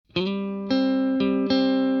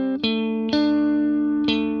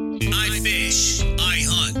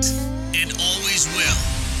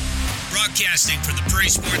Broadcasting from the Prairie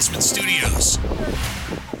Sportsman Studios.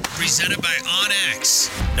 Presented by OnX.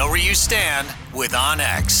 Know where you stand with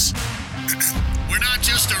OnX. We're not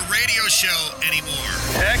just a radio show anymore.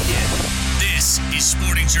 Heck yeah. This is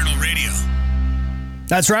Sporting Journal Radio.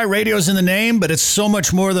 That's right. Radio's in the name, but it's so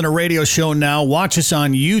much more than a radio show now. Watch us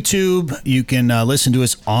on YouTube. You can listen to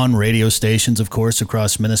us on radio stations, of course,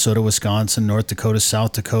 across Minnesota, Wisconsin, North Dakota,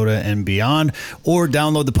 South Dakota, and beyond. Or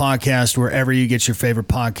download the podcast wherever you get your favorite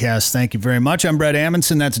podcasts. Thank you very much. I'm Brett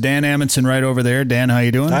Amundsen. That's Dan Amundsen right over there. Dan, how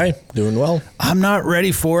you doing? Hi, doing well. I'm not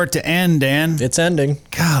ready for it to end, Dan. It's ending.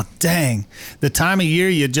 God dang. The time of year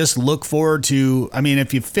you just look forward to. I mean,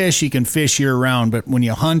 if you fish, you can fish year round. But when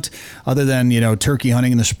you hunt, other than, turkey hunting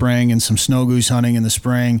in the spring and some snow goose hunting in the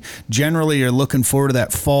spring, generally you're looking forward to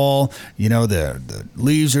that fall. The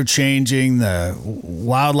leaves are changing, the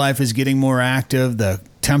wildlife is getting more active, the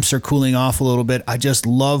temps are cooling off a little bit. I just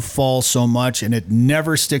love fall so much, and it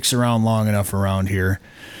never sticks around long enough around here.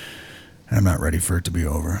 I'm not ready for it to be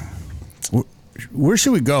over. Where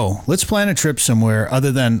should we go? Let's plan a trip somewhere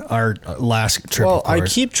other than our last trip. Well, I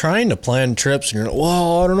keep trying to plan trips, and you're like,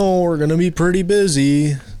 well, I don't know, we're going to be pretty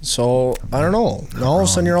busy. So, I don't know. All of a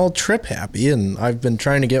sudden, you're all trip happy, and I've been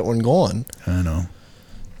trying to get one going. I know.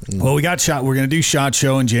 Well, we got SHOT. We're going to do SHOT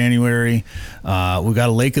Show in January. We got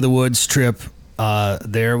a Lake of the Woods trip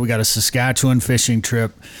there. We got a Saskatchewan fishing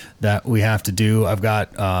trip that we have to do. I've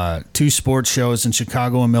got 2 sports shows in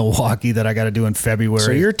Chicago and Milwaukee that I got to do in February.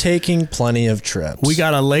 So you're taking plenty of trips. We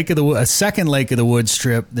got a second Lake of the Woods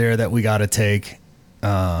trip there that we got to take.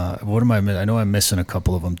 What am I? I know I'm missing a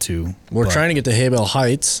couple of them too. We're trying to get to Haybale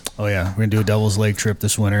Heights. Oh yeah, we're gonna do a Devil's Lake trip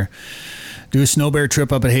this winter. Do a snow bear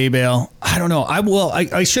trip up at Haybale. I don't know.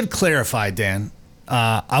 I should clarify, Dan.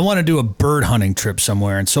 I want to do a bird hunting trip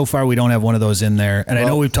somewhere, and so far we don't have one of those in there. And I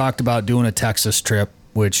know we've talked about doing a Texas trip,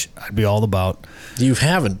 which I'd be all about. You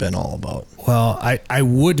haven't been all about. Well, I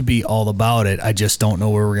would be all about it. I just don't know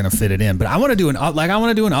where we're going to fit it in. But I want to do an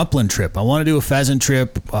upland trip. I want to do a pheasant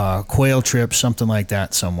trip, quail trip, something like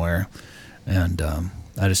that somewhere. And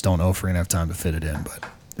I just don't know if we're going to have time to fit it in, but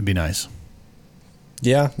it'd be nice.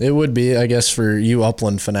 Yeah, it would be, I guess, for you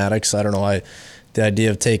upland fanatics. I don't know. The idea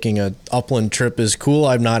of taking an upland trip is cool.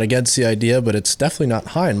 I'm not against the idea, but it's definitely not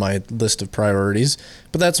high in my list of priorities.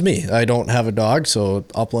 But that's me. I don't have a dog, so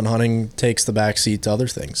upland hunting takes the back seat to other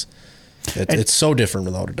things. It's so different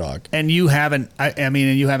without a dog. And you haven't,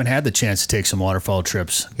 you haven't had the chance to take some waterfowl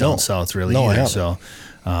trips down south, really. No, either, I haven't. So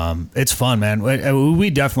it's fun, man. We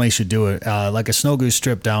definitely should do it. Like a snow goose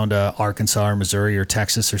trip down to Arkansas or Missouri or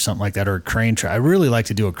Texas or something like that, or a crane trip. I really like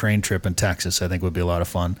to do a crane trip in Texas. I think would be a lot of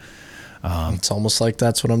fun. It's almost like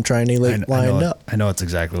that's what I'm trying to line up. I know it's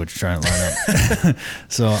exactly what you're trying to line up.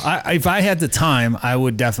 So if I had the time, I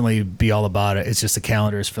would definitely be all about it. It's just the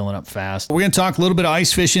calendar is filling up fast. We're going to talk a little bit of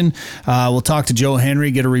ice fishing. We'll talk to Joe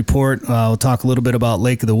Henry, get a report. We'll talk a little bit about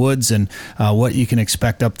Lake of the Woods and what you can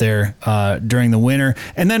expect up there during the winter.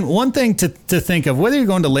 And then one thing to think of, whether you're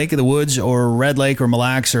going to Lake of the Woods or Red Lake or Mille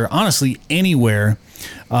Lacs or honestly anywhere,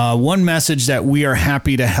 one message that we are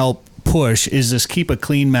happy to help push is this keep a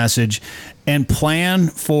clean message and plan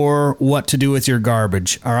for what to do with your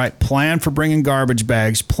garbage. All right. Plan for bringing garbage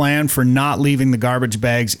bags. Plan for not leaving the garbage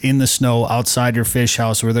bags in the snow outside your fish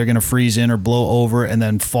house where they're going to freeze in or blow over and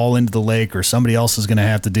then fall into the lake or somebody else is going to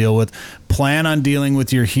have to deal with. Plan on dealing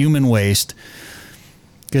with your human waste.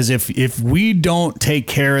 Because if we don't take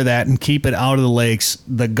care of that and keep it out of the lakes,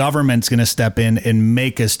 the government's going to step in and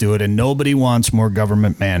make us do it. And nobody wants more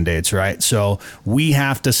government mandates, right? So we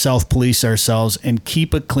have to self-police ourselves and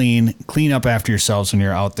keep it clean. Clean up after yourselves when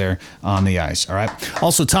you're out there on the ice, all right?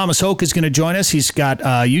 Also, Thomas Hoke is going to join us. He's got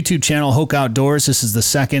a YouTube channel, Hoke Outdoors. This is the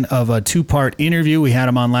second of a 2-part interview. We had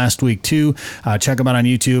him on last week, too. Check him out on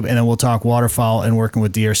YouTube. And then we'll talk waterfowl and working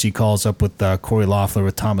with DRC calls up with Corey Loeffler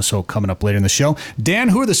with Thomas Hoke coming up later in the show. Dan,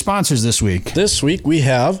 who are the sponsors this week? This week we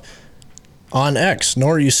have OnX. Know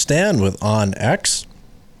where you stand with OnX.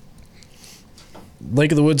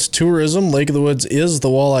 Lake of the Woods Tourism. Lake of the Woods is the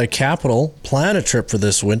walleye capital. Plan a trip for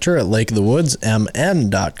this winter at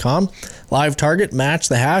lakeofthewoodsmn.com. Live Target. Match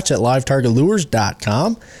the hatch at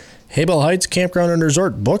livetargetlures.com. Haybale Heights Campground and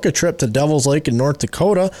Resort. Book a trip to Devil's Lake in North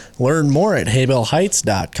Dakota. Learn more at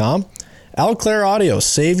haybaleheights.com. Al Claire Audio.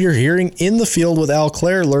 Save your hearing in the field with Al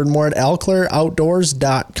Claire. Learn more at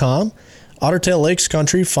alclaireoutdoors.com. Ottertail Lakes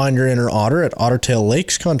Country. Find your inner otter at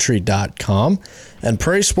ottertaillakescountry.com. And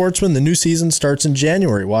Prairie Sportsman. The new season starts in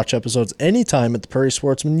January. Watch episodes anytime at the Prairie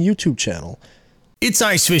Sportsman YouTube channel. It's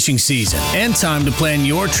ice fishing season and time to plan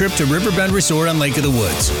your trip to Riverbend Resort on Lake of the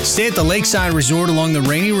Woods. Stay at the Lakeside Resort along the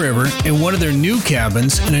Rainy River in one of their new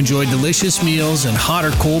cabins and enjoy delicious meals and hot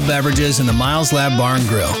or cold beverages in the Miles Lab Bar and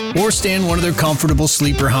Grill. Or stay in one of their comfortable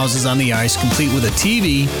sleeper houses on the ice, complete with a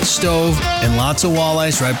TV, stove, and lots of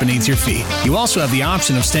walleyes right beneath your feet. You also have the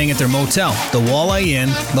option of staying at their motel, the Walleye Inn,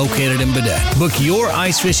 located in Baudette. Book your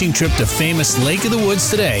ice fishing trip to famous Lake of the Woods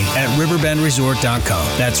today at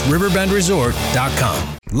riverbendresort.com. That's riverbendresort.com.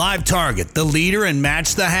 Live Target, the leader in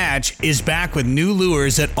Match the Hatch, is back with new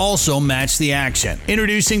lures that also match the action.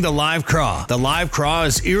 Introducing the Live Craw. The Live Craw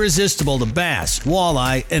is irresistible to bass,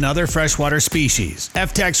 walleye, and other freshwater species.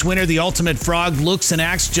 FTech's winner, the Ultimate Frog, looks and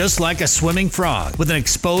acts just like a swimming frog. With an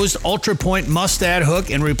exposed Ultra Point mustad hook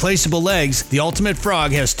and replaceable legs, the Ultimate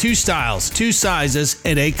Frog has 2 styles, 2 sizes,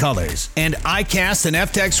 and 8 colors. And iCast and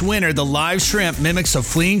FTech's winner, the Live Shrimp, mimics a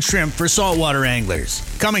fleeing shrimp for saltwater anglers.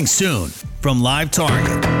 Coming soon from Live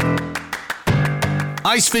Target.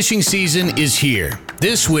 Ice fishing season is here.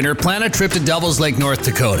 This winter, plan a trip to Devils Lake, North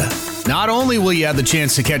Dakota. Not only will you have the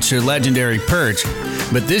chance to catch their legendary perch,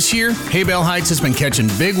 but this year, Haybale Heights has been catching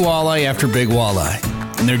big walleye after big walleye.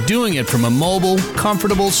 And they're doing it from a mobile,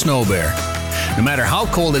 comfortable snow bear. No matter how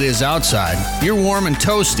cold it is outside, you're warm and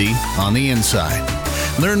toasty on the inside.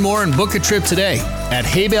 Learn more and book a trip today at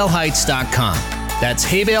haybaleheights.com. That's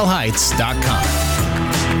haybaleheights.com.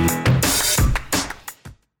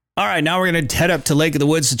 All right, now we're going to head up to Lake of the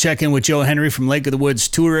Woods to check in with Joe Henry from Lake of the Woods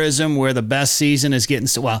Tourism, where the best season is getting.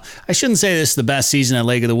 Well, I shouldn't say this is the best season at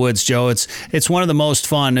Lake of the Woods, Joe. It's one of the most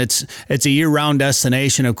fun. It's a year-round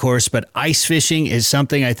destination, of course, but ice fishing is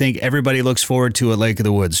something I think everybody looks forward to at Lake of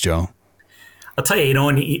the Woods, Joe. I'll tell you,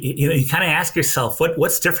 and you kind of ask yourself,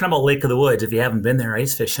 what's different about Lake of the Woods if you haven't been there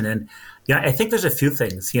ice fishing? And I think there's a few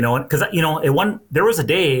things, because there was a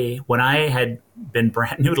day when I had been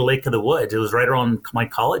brand new to Lake of the Woods. It was right around my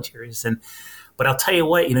college years, but I'll tell you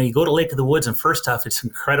what, you go to Lake of the Woods, and first off, it's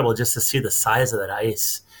incredible just to see the size of that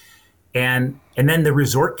ice, and then the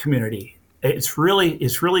resort community. It's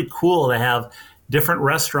really cool to have different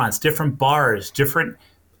restaurants, different bars, different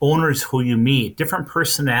owners who you meet, different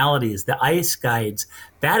personalities, the ice guides.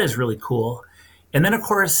 That is really cool. And then, of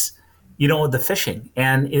course, the fishing.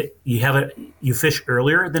 And you fish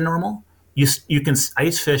earlier than normal. You can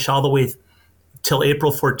ice fish all the way till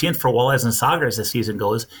April 14th for walleyes and sauger as the season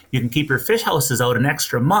goes. You can keep your fish houses out an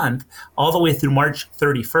extra month all the way through March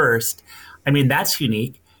 31st. I mean, that's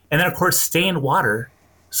unique. And then, of course, stay in water.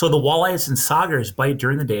 So the walleyes and saugers bite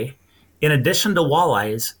during the day. In addition to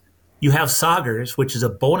walleyes, you have saugers, which is a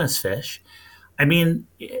bonus fish. I mean,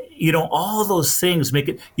 all those things make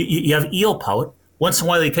it. You have eel pout. Once in a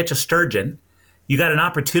while, you catch a sturgeon. You got an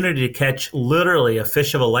opportunity to catch literally a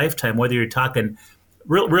fish of a lifetime, whether you're talking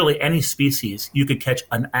really any species. You could catch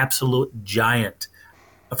an absolute giant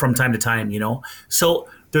from time to time, So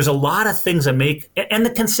there's a lot of things that make, and the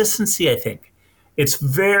consistency, I think. It's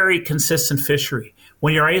very consistent fishery.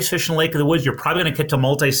 When you're ice fishing Lake of the Woods, you're probably going to catch a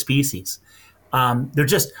multi-species.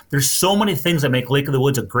 There's so many things that make Lake of the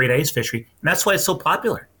Woods a great ice fishery, and that's why it's so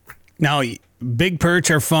popular. Now, big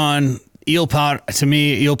perch are fun. Eel pout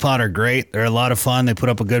are great. They're a lot of fun. They put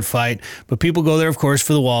up a good fight. But people go there, of course,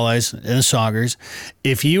 for the walleyes and the saugers.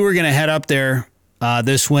 If you were going to head up there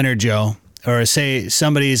this winter, Joe, or say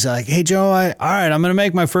somebody's like, hey, Joe, all right, I'm going to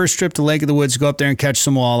make my first trip to Lake of the Woods, go up there and catch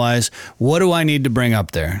some walleyes. What do I need to bring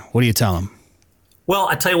up there? What do you tell them? Well,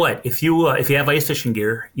 I tell you what, if you have ice fishing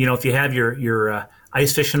gear, if you have your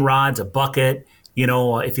ice fishing rods, a bucket,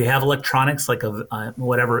 if you have electronics like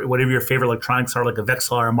whatever your favorite electronics are, like a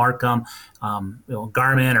Vexilar, a Markham,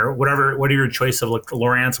 Garmin, or whatever your choice of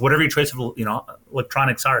Lowrance, whatever your choice of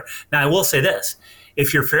electronics are. Now, I will say this: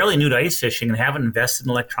 if you're fairly new to ice fishing and haven't invested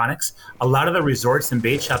in electronics, a lot of the resorts and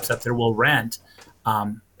bait shops up there will rent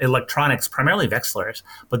electronics, primarily Vexilars,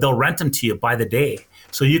 but they'll rent them to you by the day,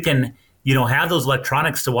 so you can have those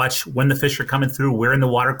electronics to watch when the fish are coming through, where in the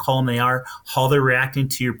water column they are, how they're reacting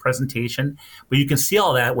to your presentation. But you can see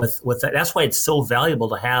all that with that. That's why it's so valuable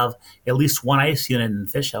to have at least one ice unit in the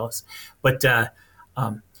fish house. But other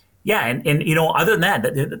than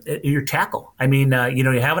that, your tackle. I mean,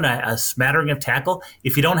 you're having a smattering of tackle.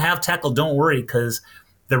 If you don't have tackle, don't worry, because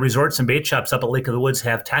the resorts and bait shops up at Lake of the Woods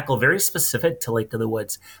have tackle very specific to Lake of the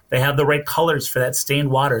Woods. They have the right colors for that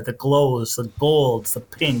stained water, the glows, the golds, the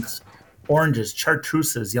pinks, oranges,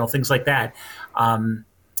 chartreuses, things like that.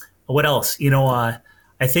 What else? I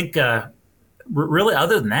think really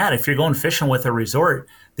other than that, if you're going fishing with a resort,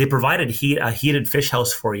 they provided a heated fish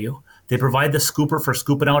house for you. They provide the scooper for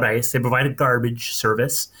scooping out ice. They provide a garbage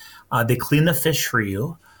service. They clean the fish for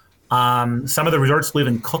you. Some of the resorts will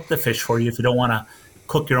even cook the fish for you if you don't want to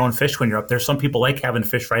cook your own fish when you're up there. Some people like having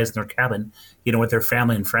fish fries in their cabin, with their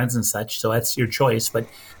family and friends and such. So that's your choice. But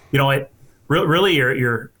really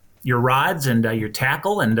your rods and your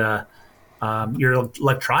tackle and your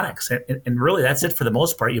electronics, and really that's it for the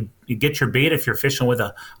most part. You get your bait if you're fishing with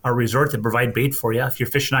a resort that provide bait for you. If you're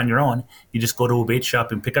fishing on your own, you just go to a bait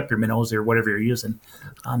shop and pick up your minnows or whatever you're using.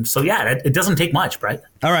 It doesn't take much, Brett.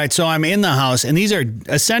 All right, so I'm in the house, and these are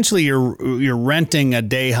essentially you're renting a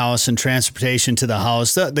day house and transportation to the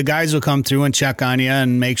house. The guys will come through and check on you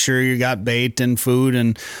and make sure you got bait and food,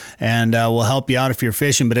 and will help you out if you're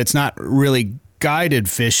fishing. But it's not really guided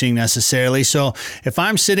fishing necessarily. So if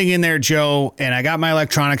I'm sitting in there, Joe, and I got my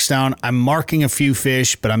electronics down, I'm marking a few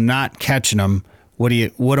fish, but I'm not catching them. What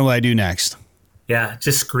do I do next? Yeah,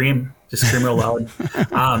 just scream real loud.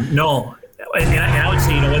 No, and I would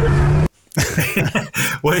say,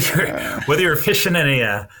 whether you're fishing in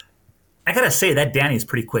a, I gotta say that Danny's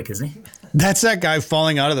pretty quick, isn't he? That's that guy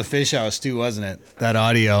falling out of the fish house too, wasn't it? That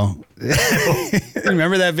audio.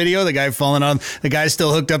 Remember that video? The guy falling out. The guy's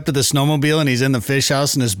still hooked up to the snowmobile and he's in the fish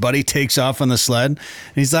house and his buddy takes off on the sled. And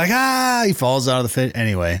he's like, he falls out of the fish.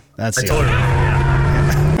 Anyway, that's the audio.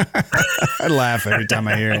 Yeah. I laugh every time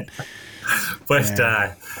I hear it. But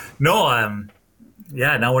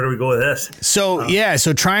now where do we go with this?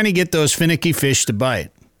 So trying to get those finicky fish to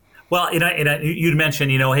bite. Well, you'd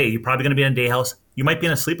mentioned, hey, you're probably going to be in a day house. You might be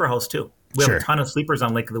in a sleeper house too. We have a ton of sleepers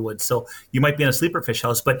on Lake of the Woods, so you might be in a sleeper fish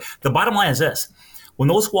house. But the bottom line is this: when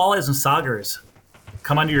those walleyes and saugers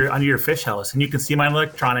come under your fish house, and you can see my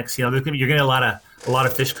electronics, you're going to get a lot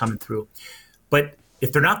of fish coming through. But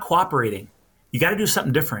if they're not cooperating, you got to do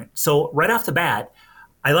something different. So right off the bat,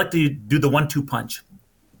 I like to do the 1-2 punch.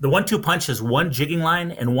 The 1-2 punch is one jigging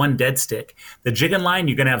line and one dead stick. The jigging line,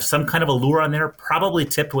 you're going to have some kind of a lure on there, probably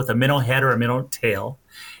tipped with a minnow head or a minnow tail.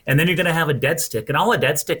 And then you're going to have a dead stick. And all a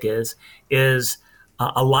dead stick is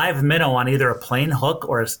a live minnow on either a plain hook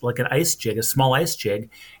or like an ice jig, a small ice jig.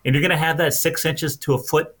 And you're going to have that 6 inches to a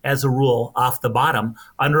foot as a rule off the bottom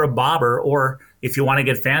under a bobber. Or if you want to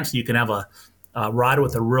get fancy, you can have a rod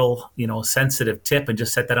with a real, sensitive tip and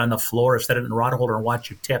just set that on the floor or set it in a rod holder and watch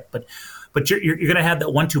your tip. But you're going to have that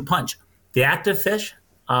 1-2 punch. The active fish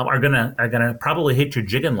are gonna probably hit your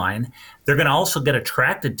jigging line. They're gonna also get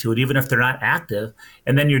attracted to it, even if they're not active.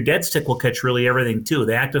 And then your dead stick will catch really everything too.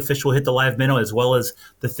 The active fish will hit the live minnow as well as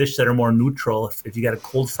the fish that are more neutral. If you got a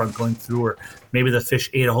cold front going through, or maybe the fish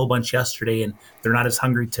ate a whole bunch yesterday and they're not as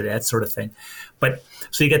hungry today, that sort of thing. But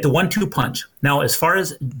so you get the 1-2 punch. Now, as far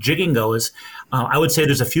as jigging goes, I would say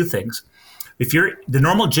there's a few things. The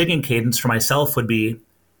normal jigging cadence for myself would be,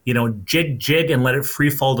 jig, and let it free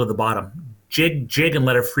fall to the bottom. Jig, and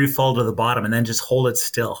let it free fall to the bottom, and then just hold it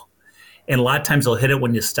still. And a lot of times they'll hit it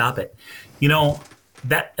when you stop it.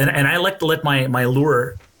 And I like to let my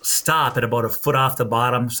lure stop at about a foot off the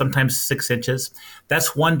bottom, sometimes 6 inches.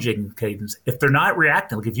 That's one jigging cadence. If they're not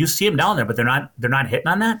reacting, like if you see them down there, but they're not hitting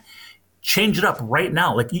on that, change it up right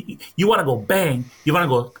now. Like you want to go bang, you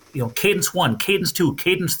want to go, cadence 1, cadence 2,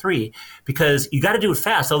 cadence 3, because you got to do it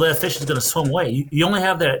fast. Otherwise, that fish is going to swim away. You only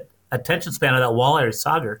have that attention span of that walleye or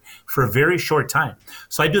sauger for a very short time.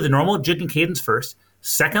 So I do the normal jigging cadence first.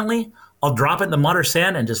 Secondly, I'll drop it in the mud or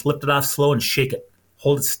sand and just lift it off slow and shake it.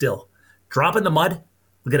 Hold it still. Drop it in the mud.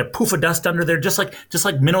 We get a poof of dust under there, just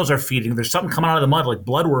like minnows are feeding. There's something coming out of the mud like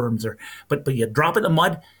bloodworms, but you drop it in the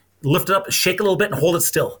mud, lift it up, shake it a little bit, and hold it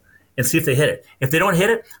still, and see if they hit it. If they don't hit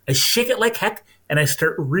it, I shake it like heck, and I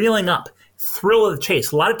start reeling up. Thrill of the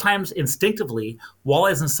chase. A lot of times, instinctively,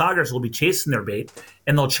 walleyes and saugers will be chasing their bait,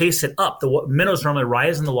 and they'll chase it up. The minnows normally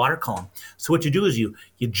rise in the water column. So what you do is you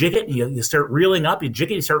jig it, and you start reeling up. You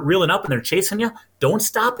jig it, you start reeling up, and they're chasing you. Don't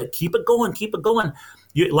stop it. Keep it going. Keep it going.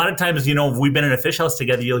 A lot of times, if we've been in a fish house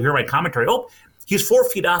together, you'll hear my commentary. Oh, he's 4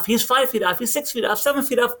 feet off. He's 5 feet off. He's 6 feet off. 7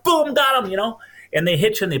 feet off. Boom, got him. And they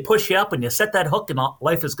hit you and they push you up, and you set that hook, and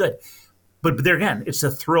life is good. But there again, it's the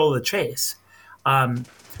thrill of the chase.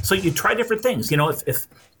 So you try different things.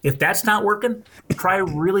 If that's not working, try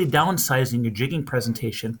really downsizing your jigging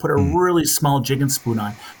presentation. Put a really small jigging spoon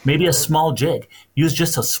on, maybe a small jig. Use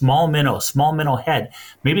just a small minnow head.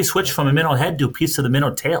 Maybe switch from a minnow head to a piece of the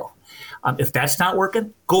minnow tail. If that's not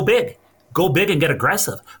working, go big. Go big and get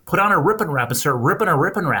aggressive. Put on a rip and wrap and start ripping a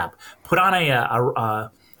rip and wrap. Put on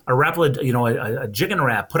a rapid, a jig and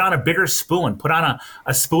wrap. Put on a bigger spoon. Put on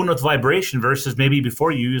a spoon with vibration versus maybe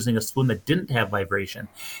before you using a spoon that didn't have vibration.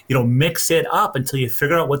 Mix it up until you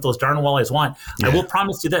figure out what those darn walleyes want. Yeah. I will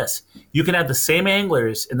promise you this. You can have the same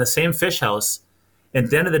anglers in the same fish house. And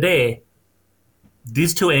at the end of the day,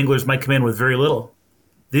 these two anglers might come in with very little.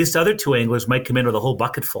 These other two anglers might come in with a whole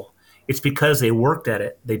bucket full. It's because they worked at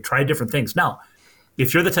it. They tried different things. Now,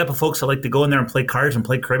 if you're the type of folks that like to go in there and play cards and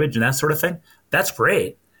play cribbage and that sort of thing, that's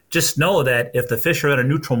great. Just know that if the fish are in a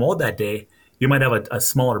neutral mode that day, you might have a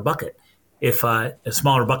smaller bucket, if a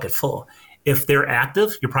smaller bucket full. If they're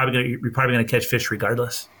active, you're probably gonna catch fish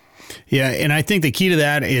regardless. Yeah, and I think the key to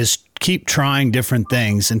that is keep trying different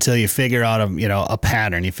things until you figure out a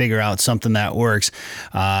pattern. You figure out something that works.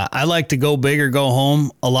 I like to go big or go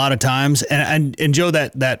home a lot of times, and Joe,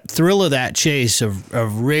 that thrill of that chase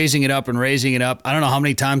of raising it up and raising it up. I don't know how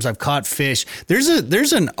many times I've caught fish.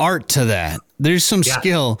 There's an art to that. There's some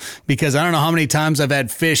skill, because I don't know how many times I've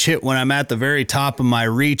had fish hit when I'm at the very top of my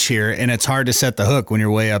reach here, and it's hard to set the hook when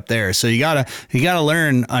you're way up there. So you gotta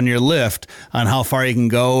learn on your lift on how far you can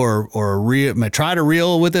go, or try to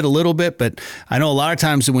reel with it a little bit. But I know a lot of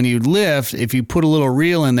times when you lift, if you put a little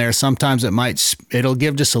reel in there, sometimes it'll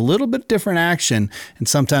give just a little bit different action, and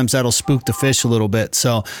sometimes that'll spook the fish a little bit.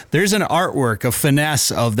 So there's an artwork, a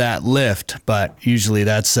finesse of that lift, but usually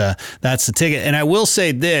that's the ticket. And I will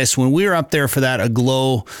say this: when we were up there for that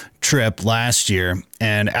Aglow trip last year,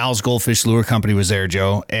 and Al's Goldfish Lure Company was there,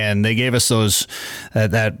 Joe, and they gave us those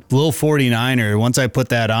that little 49er. Once I put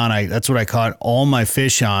that on, that's what I caught all my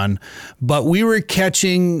fish on. But we were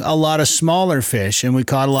catching a lot of smaller fish, and we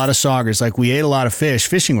caught a lot of saugers. Like, we ate a lot of fish.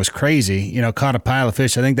 Fishing was crazy. Caught a pile of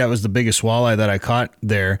fish. I think that was the biggest walleye that I caught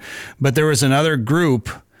there. But there was another group.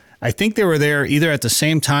 I think they were there either at the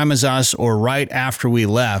same time as us or right after we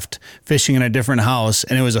left, fishing in a different house,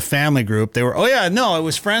 and it was a family group. They were, it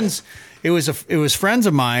was friends. It was friends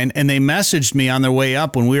of mine, and they messaged me on their way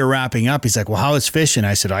up when we were wrapping up. He's like, "Well, how is fishing?"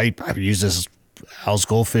 I said, "I used this Al's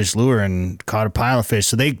Goldfish lure and caught a pile of fish."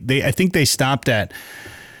 So I think they stopped at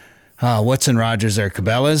what's in Rogers there?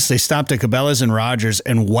 Cabela's. They stopped at Cabela's and Rogers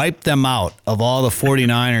and wiped them out of all the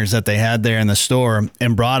 49ers that they had there in the store,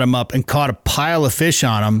 and brought them up and caught a pile of fish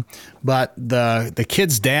on them. But the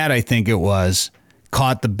kid's dad, I think it was,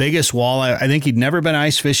 caught the biggest walleye. I think he'd never been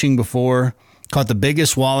ice fishing before. Caught the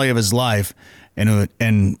biggest walleye of his life.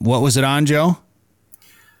 And what was it on, Joe?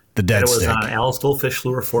 The dead stick. It was on Al's Goldfish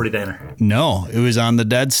Lure 49er. No, it was on the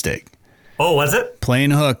dead stick. Oh, was it? Plain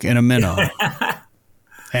hook and a minnow.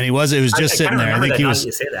 And it was just sitting there. I think he was.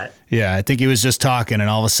 You say that. Yeah, I think he was just talking, and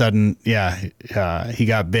all of a sudden, he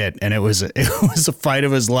got bit, and it was a fight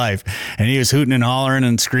of his life. And he was hooting and hollering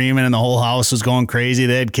and screaming, and the whole house was going crazy.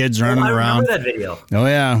 They had kids running around. I remember that video. Oh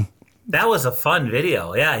yeah, that was a fun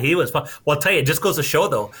video. Yeah, he was fun. Well, I'll tell you, it just goes to show,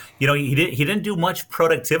 though. He didn't do much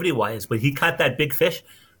productivity wise, but he caught that big fish.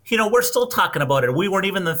 We're still talking about it. We weren't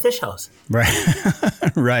even in the fish house. Right.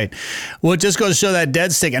 Right. Well, it just goes to show that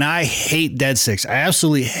dead stick. And I hate dead sticks. I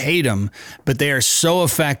absolutely hate them. But they are so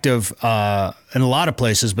effective in a lot of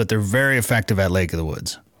places, but they're very effective at Lake of the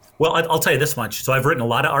Woods. Well, I'll tell you this much. So I've written a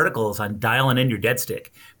lot of articles on dialing in your dead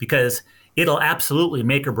stick, because it'll absolutely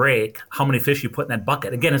make or break how many fish you put in that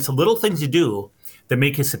bucket. Again, it's the little things you do that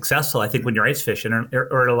make you successful, I think, when you're ice fishing,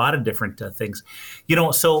 or a lot of different things.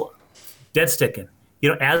 So dead sticking.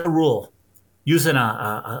 As a rule, using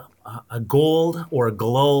a gold or a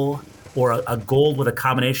glow, or a gold with a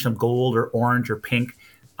combination of gold or orange or pink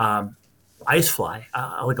ice fly,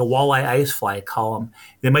 like a walleye ice fly, call them.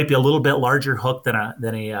 They might be a little bit larger hook than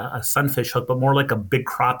a sunfish hook, but more like a big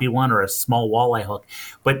crappie one or a small walleye hook.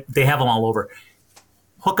 But they have them all over.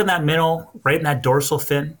 Hooking that minnow right in that dorsal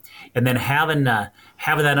fin, and then having that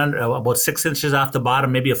under about 6 inches off the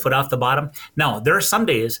bottom, maybe a foot off the bottom. Now, there are some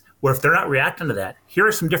days where if they're not reacting to that, here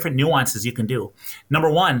are some different nuances you can do. Number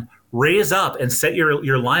one, raise up and set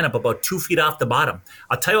your line up about 2 feet off the bottom.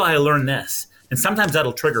 I'll tell you how I learned this, and sometimes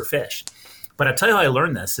that'll trigger fish. But I'll tell you how I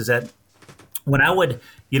learned this is that when I would,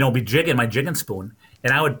 be jigging my jigging spoon,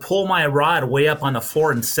 and I would pull my rod way up on the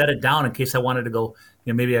floor and set it down in case I wanted to go,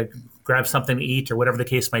 maybe I grab something to eat or whatever the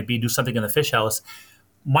case might be, do something in the fish house.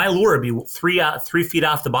 My lure would be 3 feet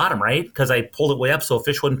off the bottom, right? Because I pulled it way up so a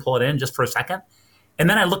fish wouldn't pull it in just for a second. And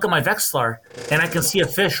then I look at my Vexilar and I can see a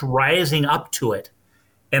fish rising up to it.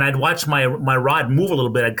 And I'd watch my rod move a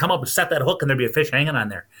little bit. I'd come up and set that hook and there'd be a fish hanging on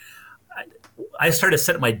there. I started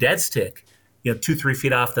setting my dead stick, 2-3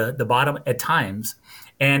 feet off the bottom at times.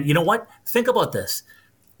 And you know what? Think about this.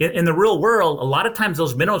 In the real world, a lot of times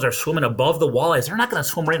those minnows are swimming above the walleyes. They're not going to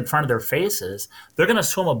swim right in front of their faces. They're going to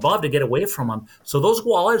swim above to get away from them. So those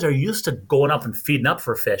walleyes are used to going up and feeding up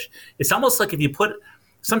for fish. It's almost like if you put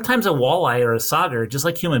sometimes a walleye or a sauger, just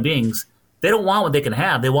like human beings, they don't want what they can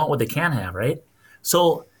have. They want what they can have, right?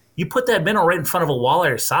 So you put that minnow right in front of a walleye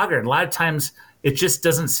or sauger, and a lot of times it just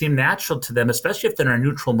doesn't seem natural to them, especially if they're in a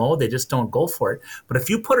neutral mode. They just don't go for it. But if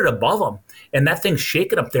you put it above them and that thing's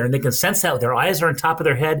shaking up there and they can sense that, their eyes are on top of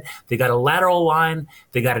their head, they got a lateral line,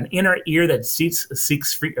 they got an inner ear that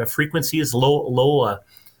seeks frequencies, low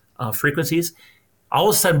frequencies. all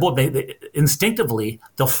of a sudden, boom, they instinctively,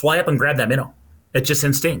 they'll fly up and grab that minnow. It's just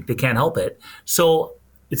instinct. They can't help it. So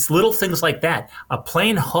it's little things like that. A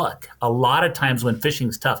plain hook, a lot of times when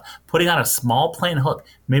fishing's tough, putting on a small plain hook,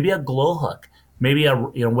 maybe a glow hook, maybe a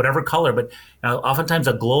whatever color, but oftentimes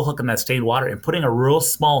a glow hook in that stained water, and putting a real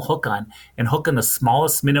small hook on and hooking the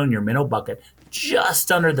smallest minnow in your minnow bucket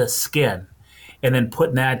just under the skin, and then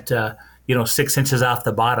putting that 6 inches off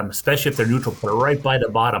the bottom, especially if they're neutral, put it right by the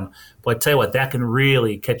bottom. But I tell you what, that can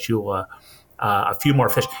really catch you a few more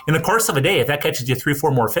fish in the course of a day. If that catches you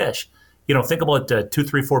 3-4 more fish, think about 2,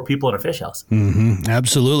 3, 4 people in a fish house. Mm-hmm.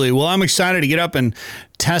 Absolutely. Well, I'm excited to get up and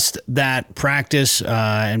test that practice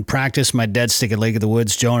my dead stick at Lake of the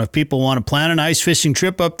Woods. Joe, and if people want to plan an ice fishing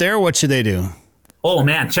trip up there, what should they do? Oh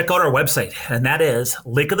man, check out our website, and that is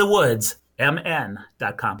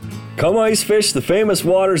lakeofthewoodsmn.com. Come ice fish the famous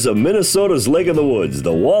waters of Minnesota's Lake of the Woods,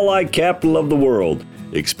 the walleye capital of the world.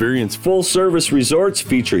 Experience full-service resorts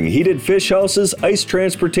featuring heated fish houses, ice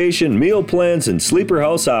transportation, meal plans, and sleeper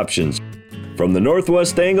house options. From the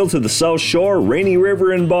northwest angle to the south shore, Rainy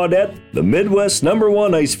River and Baudette, the Midwest's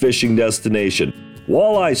 #1 ice fishing destination.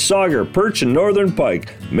 Walleye, sauger, perch, and northern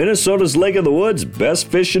pike. Minnesota's Lake of the Woods, best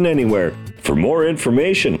fishing anywhere. For more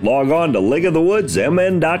information, log on to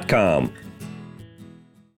lakeofthewoodsmn.com.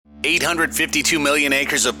 852 million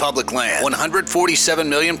acres of public land, 147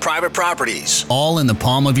 million private properties, all in the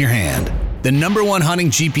palm of your hand. The #1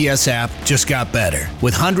 hunting GPS app just got better.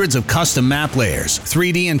 With hundreds of custom map layers,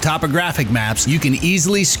 3D and topographic maps, you can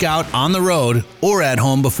easily scout on the road or at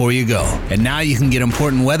home before you go. And now you can get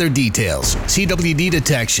important weather details, CWD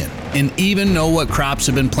detection, and even know what crops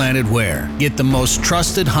have been planted where. Get the most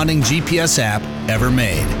trusted hunting GPS app ever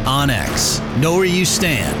made. onX. Know where you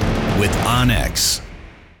stand with onX.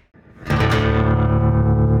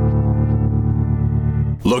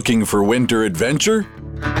 Looking for winter adventure?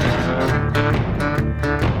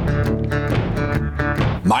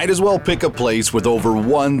 Might as well pick a place with over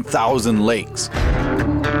 1,000 lakes.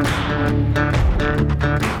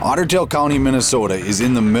 Otter Tail County, Minnesota is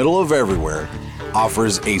in the middle of everywhere,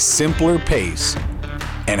 offers a simpler pace,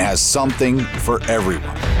 and has something for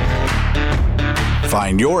everyone.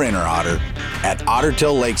 Find your inner otter at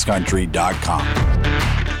ottertaillakescountry.com.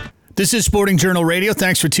 This is Sporting Journal Radio.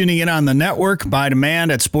 Thanks for tuning in on the network by demand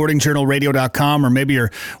at sportingjournalradio.com, or maybe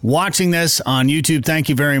you're watching this on YouTube. Thank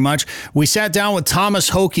you very much. We sat down with Thomas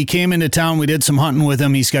Hoke. He came into town. We did some hunting with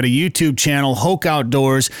him. He's got a YouTube channel, Hoke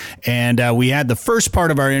Outdoors, and we had the first part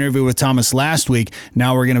of our interview with Thomas last week.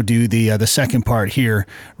 Now we're going to do the second part here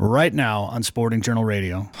right now on Sporting Journal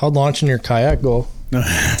Radio. How'd launching your kayak go?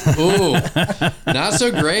 Ooh, not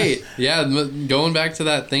so great. Yeah, going back to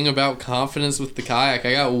that thing about confidence with the kayak,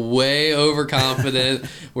 I got way overconfident.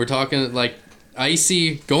 We're talking like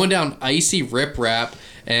going down icy riprap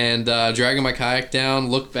and dragging my kayak down,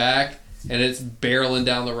 look back, and it's barreling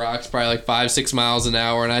down the rocks probably like 5-6 miles an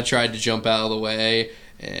hour, and I tried to jump out of the way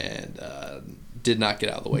and did not get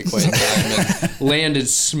out of the way quite in time and landed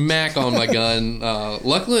smack on my gun.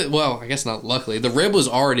 Luckily, well, I guess not luckily, the rib was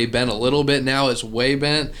already bent a little bit. Now it's way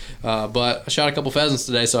bent, but I shot a couple pheasants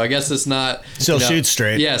today, so I guess it's not... Still shoots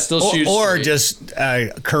straight. Yeah, still shoots straight. Or just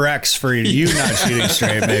corrects for you not shooting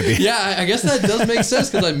straight, maybe. Yeah, I guess that does make sense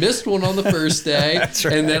because I missed one on the first day, That's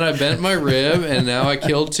right. And then I bent my rib, and now I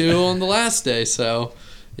killed 2 on the last day. So,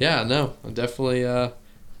 yeah, no, I definitely... I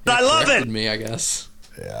love it! Me, I guess.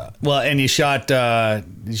 Yeah. Well, and you shot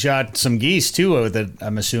some geese too with it,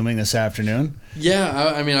 I'm assuming, this afternoon.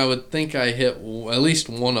 Yeah, I mean, I would think I hit at least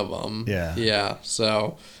one of them. Yeah. Yeah.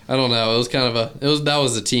 So I don't know. It was kind of that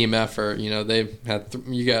was a team effort. They had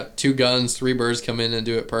you got 2 guns, 3 birds come in and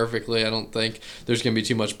do it perfectly. I don't think there's gonna be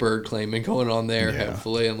too much bird claiming going on there. Yeah.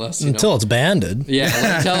 Hopefully, unless until it's banded.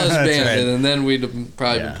 Yeah, until it's banded, right. And then we'd have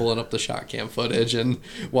probably been pulling up the shot cam footage and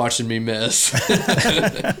watching me miss.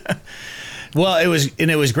 Well,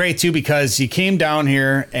 it was great too because you came down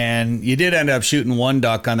here and you did end up shooting 1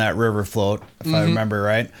 duck on that river float, if I remember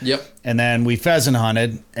right. Yep. And then we pheasant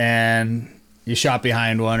hunted and you shot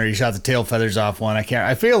behind one, or you shot the tail feathers off one.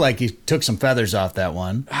 I feel like you took some feathers off that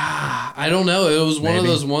one. I don't know. It was one of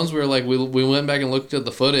those ones where like we went back and looked at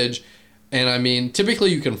the footage, and I mean,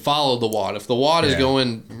 typically you can follow the wad. If the wad is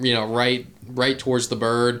going, right towards the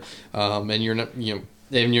bird, and you're not,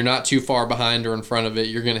 and you're not too far behind or in front of it,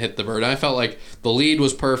 you're going to hit the bird. I felt like the lead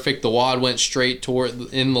was perfect. The wad went straight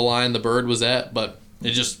in the line the bird was at, but it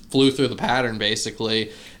just flew through the pattern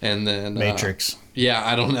basically. And then Matrix. Yeah,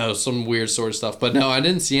 I don't know, some weird sort of stuff. But no, I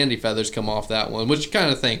didn't see any feathers come off that one, which is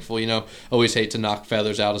kind of thankful. Always hate to knock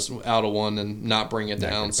feathers out of one and not bring it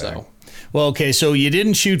down. So, well, okay, so you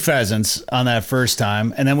didn't shoot pheasants on that first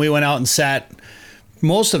time, and then we went out and sat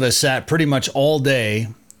most of us sat pretty much all day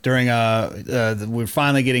during we're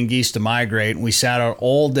finally getting geese to migrate, and we sat out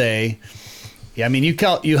all day. Yeah, I mean,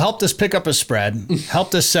 you helped us pick up a spread,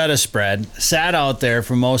 helped us set a spread, sat out there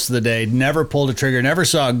for most of the day, never pulled a trigger, never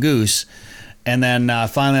saw a goose. And then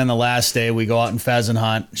finally on the last day, we go out and pheasant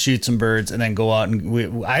hunt, shoot some birds, and then go out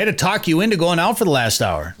and I had to talk you into going out for the last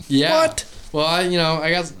hour. Yeah. What? Well,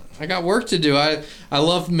 I got work to do. I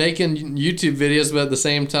love making YouTube videos, but at the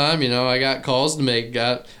same time, I got calls to make.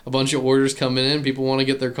 Got a bunch of orders coming in. People want to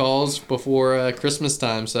get their calls before Christmas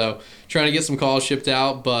time, so trying to get some calls shipped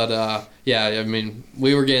out. But yeah, I mean,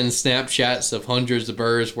 we were getting Snapchats of hundreds of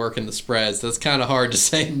birds working the spreads. That's kind of hard to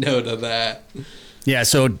say no to that. Yeah,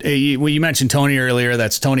 so you mentioned Tony earlier.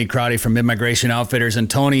 That's Tony Crotty from Mid-Migration Outfitters. And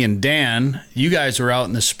Tony and Dan, you guys were out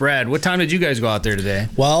in the spread. What time did you guys go out there today?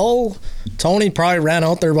 Well, Tony probably ran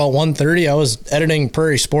out there about 1:30. I was editing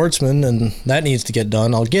Prairie Sportsman, and that needs to get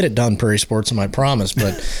done. I'll get it done, Prairie Sportsman, I promise.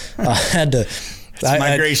 But I had to... It's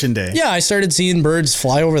migration day. Yeah, I started seeing birds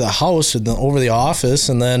fly over the house and over the office,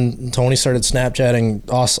 and then Tony started Snapchatting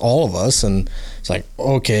all of us, and it's like,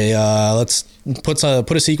 okay, let's put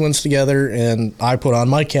a sequence together, and I put on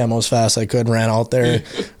my camo as fast as I could, ran out there.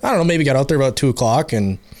 I don't know, maybe got out there about 2 o'clock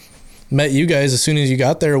and met you guys. As soon as you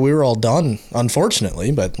got there, we were all done,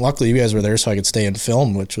 unfortunately, but luckily you guys were there so I could stay and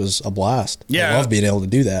film, which was a blast. Yeah. I love being able to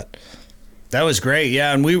do that. That was great,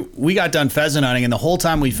 yeah. And we got done pheasant hunting, and the whole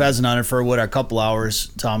time we pheasant hunted for a couple hours,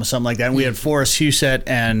 Tom, something like that. And we had Forrest Husett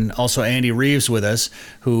and also Andy Reeves with us,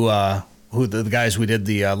 who the guys we did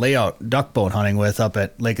the layout duck boat hunting with up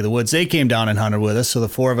at Lake of the Woods. They came down and hunted with us, so the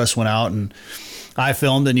four of us went out, and I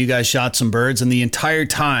filmed, and you guys shot some birds. And the entire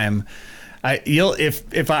time, I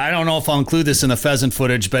don't know if I'll include this in the pheasant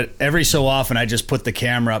footage, but every so often I just put the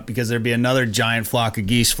camera up because there'd be another giant flock of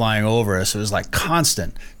geese flying over us. It was like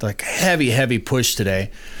constant, like heavy push today.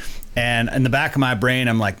 And in the back of my brain,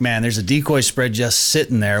 I'm like, man, there's a decoy spread just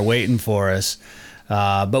sitting there waiting for us.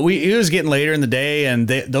 But it was getting later in the day, and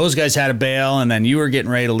those guys had a bail, and then you were getting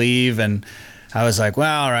ready to leave, and I was like,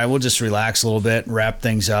 well, all right, we'll just relax a little bit, wrap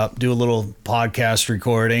things up, do a little podcast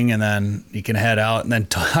recording, and then you can head out. And then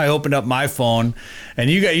I opened up my phone, and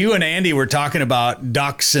you and Andy were talking about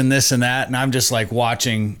ducks and this and that, and I'm just like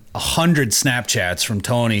watching 100 Snapchats from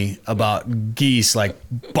Tony about geese like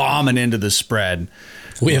bombing into the spread.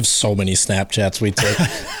 We have so many Snapchats we take.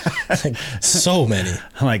 Like, so many.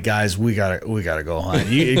 I'm like, guys, we gotta go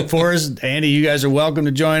hunt. Forrest, Andy, you guys are welcome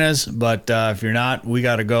to join us, but if you're not, we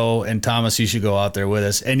gotta go. And Thomas, you should go out there with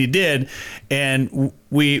us. And you did. And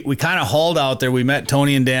we kind of hauled out there. We met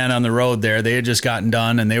Tony and Dan on the road there. They had just gotten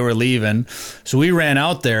done and they were leaving. So we ran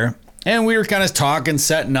out there and we were kind of talking,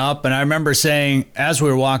 setting up. And I remember saying, as we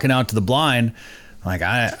were walking out to the blind, like,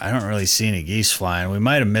 I don't really see any geese flying. We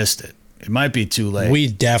might have missed it. It might be too late. We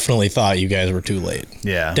definitely thought you guys were too late.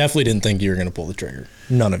 Yeah. Definitely didn't think you were going to pull the trigger.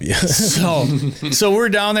 None of you. So we're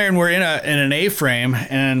down there and we're in an A-frame,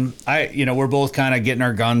 and we're both kind of getting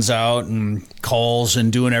our guns out and calls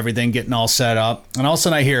and doing everything, getting all set up. And all of a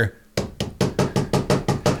sudden I hear,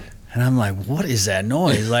 and I'm like, what is that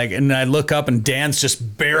noise? Like, and I look up and Dan's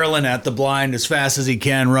just barreling at the blind as fast as he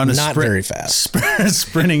can, very fast.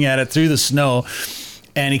 Sprinting at it through the snow.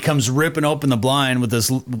 And he comes ripping open the blind with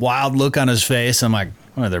this wild look on his face. I'm like,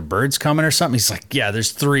 are there birds coming or something? He's like, yeah,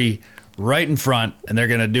 there's 3 right in front, and they're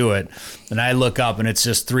going to do it. And I look up, and it's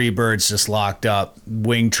just 3 birds just locked up,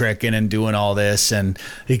 wing tricking and doing all this. And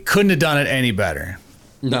he couldn't have done it any better.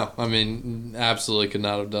 No, I mean, absolutely could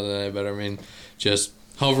not have done it any better. I mean, just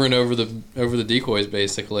hovering over the decoys,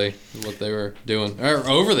 basically, what they were doing, or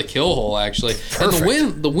over the kill hole, actually. Perfect.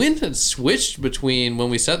 And the wind had switched between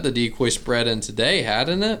when we set the decoy spread and today,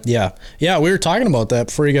 hadn't it? Yeah, we were talking about that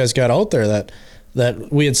before you guys got out there.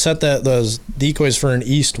 That we had set those decoys for an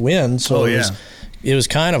east wind, so it was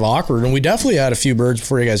kind of awkward. And we definitely had a few birds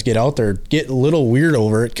before you guys get out there get a little weird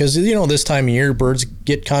over it, because this time of year birds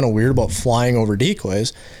get kind of weird about flying over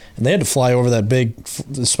decoys. And they had to fly over that big,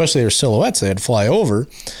 especially their silhouettes, they had to fly over.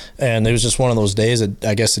 And it was just one of those days that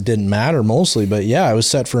I guess it didn't matter mostly. But yeah, I was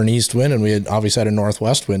set for an east wind, and we had obviously had a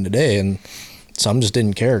northwest wind today, and some just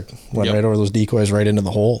didn't care. Went right over those decoys right into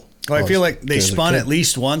the hole. Well, I feel like they spun at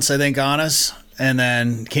least once, I think, on us, and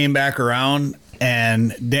then came back around.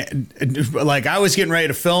 And like, I was getting ready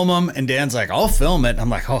to film them, and Dan's like, I'll film it. I'm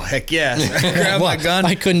like, oh, heck yeah. So I grabbed my gun.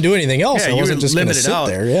 I couldn't do anything else. Yeah, I wasn't just going to sit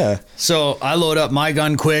there. Yeah. So I load up my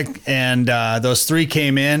gun quick, and those 3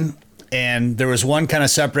 came in, and there was one kind of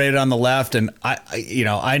separated on the left, and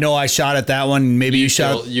I know I shot at that one. Maybe you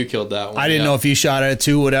killed that one. I didn't know if you shot at it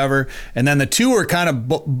too, whatever. And then the two were kind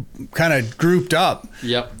of grouped up.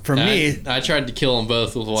 Yep. For me, I tried to kill them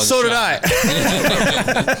both with one. So shot. did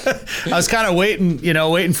I. I was kind of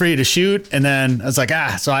waiting for you to shoot, and then I was like,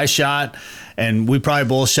 so I shot, and we probably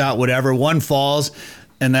both shot whatever. One falls,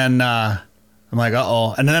 and then I'm like,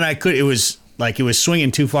 uh-oh. And then it was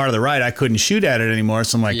swinging too far to the right. I couldn't shoot at it anymore.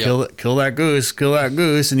 So I'm like, kill that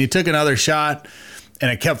goose. And you took another shot, and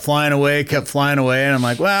it kept flying away. And I'm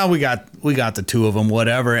like, well, we got the two of them,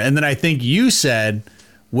 whatever. And then I think you said,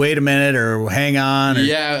 wait a minute or hang on.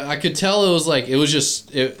 Yeah, I could tell it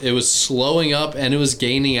was slowing up and it was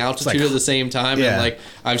gaining altitude at the same time. Yeah. And like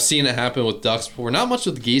I've seen it happen with ducks before. Not much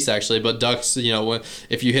with geese actually, but ducks,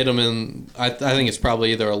 if you hit them in, I think it's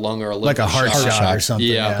probably either a lung or a liver like a heart shot or something.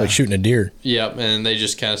 Yeah. Like shooting a deer. Yep, and they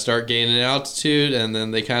just kind of start gaining altitude, and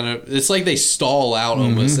then they it's like they stall out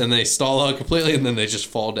almost, and they stall out completely, and then they just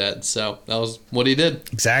fall dead. So that was what he did.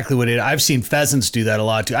 Exactly what he did. I've seen pheasants do that a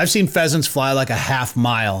lot too. I've seen pheasants fly like a half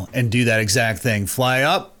mile and do that exact thing. Fly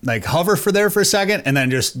up, like hover for a second, and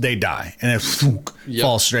then just they die, and it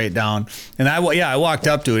falls straight down. And I walked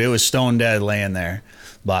up to it. It was stone dead laying there.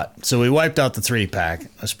 But so we wiped out the 3-pack.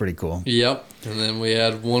 That's pretty cool. Yep. And then we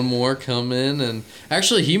had one more come in, and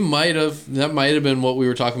actually that might have been what we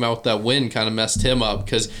were talking about with that wind kind of messed him up,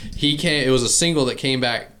 because it was a single that came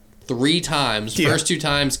back 3 times. Yeah. First 2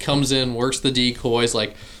 times comes in, works the decoys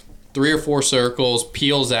like 3 or 4 circles,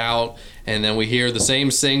 peels out, and then we hear the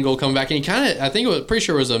same single come back. And I think it was pretty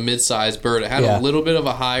sure it was a mid-sized bird. It had a little bit of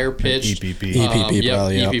a higher pitched EPP.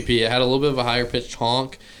 EPP. It had a little bit of a higher pitched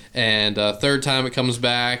honk. And third time it comes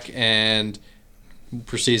back and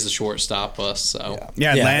proceeds to shortstop us. So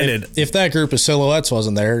it landed. If that group of silhouettes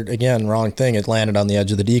wasn't there, again, wrong thing. It landed on the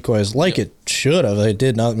edge of the decoys like it should have. It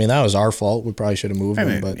did not. I mean, that was our fault. We probably should have moved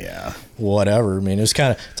them, but whatever. I mean, it's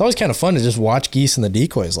always kind of fun to just watch geese in the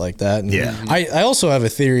decoys like that. And I also have a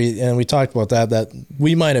theory, and we talked about that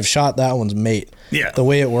we might have shot that one's mate. Yeah. The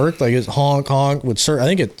way it worked, like it's honk would I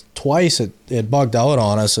think it twice it bugged out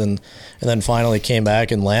on us and then finally came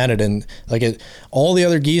back and landed, and all the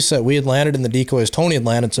other geese that we had landed in the decoys, Tony had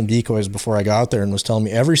landed some decoys before I got there and was telling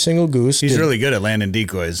me every single goose. He's really good at landing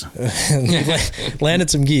decoys. Landed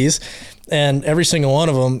some geese, and every single one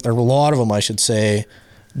of them, or a lot of them I should say,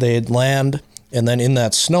 they'd land, and then in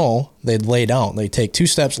that snow, they'd lay down. They'd take 2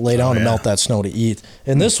 steps, lay down, and melt that snow to eat.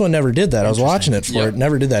 And this one never did that. I was watching it for it.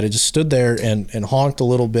 Never did that. It just stood there and honked a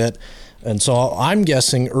little bit. And so I'm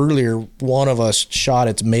guessing earlier one of us shot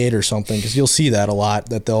its mate or something, because you'll see that a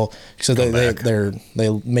lot, that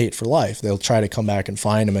they mate for life. They'll try to come back and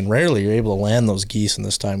find them, and rarely you're able to land those geese, and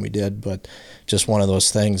this time we did. But just one of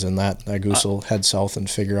those things, and that goose will head south and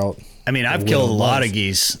figure out. I mean, I've killed a lot of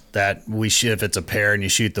geese that if it's a pair and you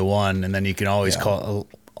shoot the one, and then you can always call.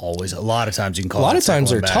 Always, a lot of times you can call. A lot of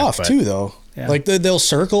times they're tough too, though. Yeah. Like they'll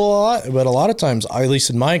circle a lot, but a lot of times, at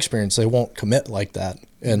least in my experience, they won't commit like that,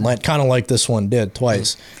 and kind of like this one did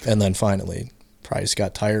twice, and then finally, Price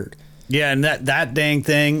got tired. Yeah, and that dang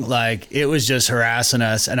thing, it was just harassing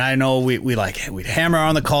us, and I know we'd hammer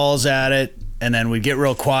on the calls at it. And then we'd get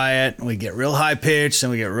real quiet, and we'd get real high pitched,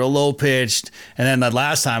 and we get real low pitched. And then the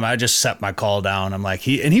last time, I just set my call down. I'm like,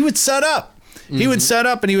 he would set up. He would set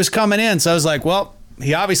up, and he was coming in. So I was like, well,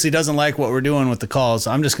 he obviously doesn't like what we're doing with the calls.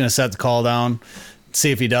 I'm just going to set the call down,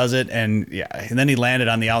 see if he does it. And then he landed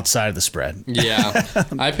on the outside of the spread. Yeah.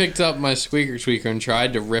 I picked up my squeaker tweaker and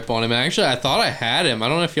tried to rip on him. Actually, I thought I had him. I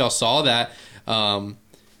don't know if y'all saw that.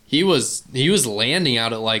 He was landing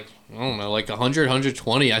out at like 100,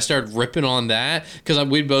 120. I started ripping on that because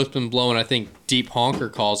we'd both been blowing, I think, deep honker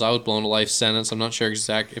calls. I was blowing a life sentence. I'm not sure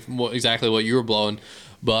exactly what you were blowing,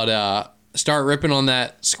 but start ripping on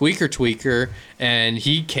that squeaker tweaker, and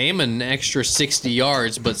he came an extra 60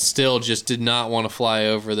 yards, but still just did not want to fly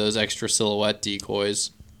over those extra silhouette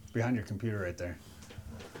decoys. Behind your computer right there.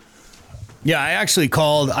 Yeah,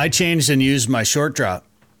 I changed and used my short drop.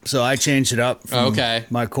 So I changed it up from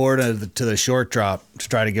my core to the short drop to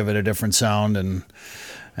try to give it a different sound, and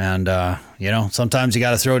sometimes you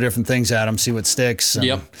got to throw different things at him, see what sticks.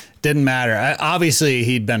 Didn't matter. Obviously,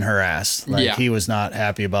 he'd been harassed. He was not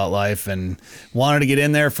happy about life and wanted to get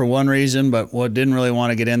in there for one reason, but didn't really want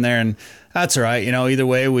to get in there, and that's all right. Either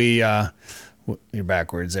way, you're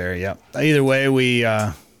backwards there. Yep. Either way,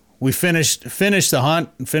 we finished the hunt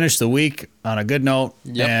and finished the week on a good note.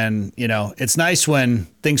 Yep. And, it's nice when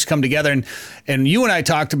things come together. And you and I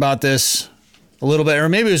talked about this a little bit, or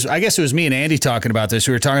maybe it was me and Andy talking about this.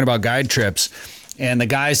 We were talking about guide trips. And the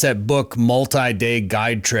guys that book multi-day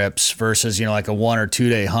guide trips versus, like a 1 or 2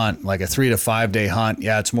 day hunt, like a 3 to 5 day hunt,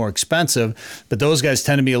 yeah, it's more expensive. But those guys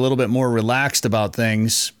tend to be a little bit more relaxed about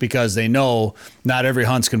things because they know not every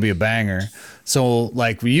hunt's going to be a banger. So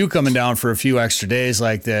like for you coming down for a few extra days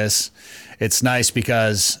like this, it's nice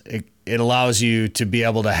because it allows you to be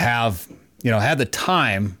able to have the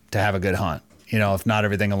time to have a good hunt. If not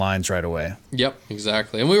everything aligns right away. Yep,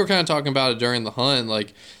 exactly. And we were kind of talking about it during the hunt.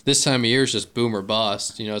 Like this time of year is just boom or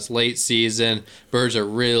bust. It's late season. Birds are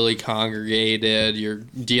really congregated. You're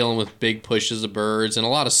dealing with big pushes of birds and a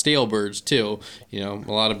lot of stale birds too. A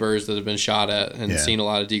lot of birds that have been shot at and seen a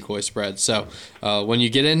lot of decoy spreads. So when you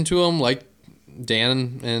get into them, like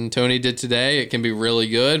Dan and Tony did today, it can be really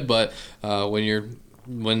good. But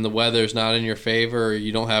when the weather's not in your favor, or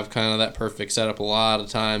you don't have kind of that perfect setup, a lot of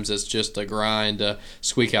times it's just a grind to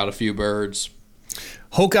squeak out a few birds.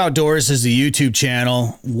 Hoke Outdoors is the YouTube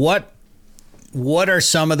channel. What are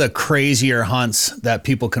some of the crazier hunts that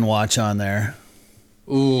people can watch on there?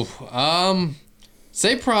 Ooh,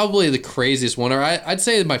 say probably the craziest one, or I'd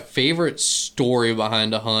say my favorite story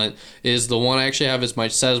behind a hunt is the one I actually have as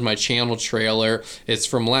my channel trailer. It's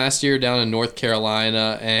from last year down in North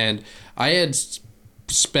Carolina, and I had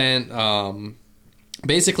spent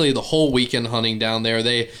basically the whole weekend hunting down there.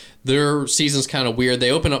 Their season's kind of weird.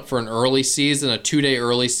 They open up for an early season, a 2-day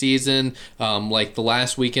early season, like the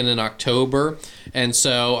last weekend in October. And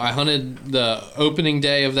so I hunted the opening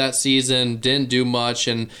day of that season, didn't do much,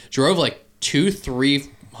 and drove like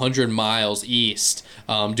 200-300 miles east,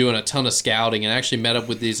 doing a ton of scouting, and actually met up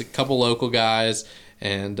with a couple local guys,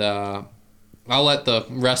 and I'll let the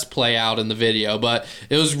rest play out in the video, but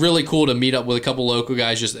it was really cool to meet up with a couple local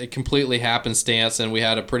guys, just completely happenstance, and we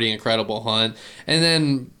had a pretty incredible hunt. And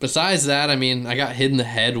then besides that, I got hit in the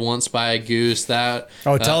head once by a goose. Tell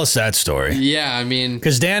us that story. Yeah,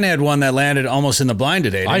 because Dan had one that landed almost in the blind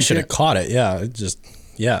today. I should have caught it.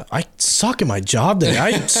 Yeah, I suck at my job today.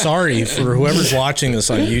 I'm sorry for whoever's watching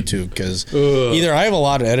this on YouTube, because either I have a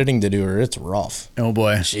lot of editing to do or it's rough. Oh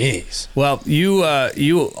boy, jeez. Well, you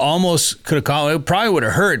almost could have caught it. Probably would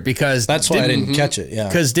have hurt because that's why I didn't catch it. Yeah,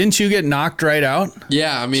 because didn't you get knocked right out?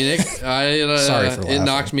 Yeah, sorry for it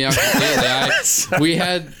knocked me out completely. We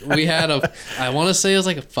had I want to say it was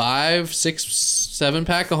like a 5, 6, 7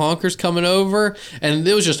 pack of honkers coming over, and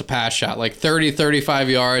it was just a pass shot, like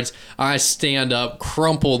 30-35 yards. I stand up,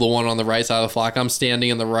 crumple the one on the right side of the flock. I'm standing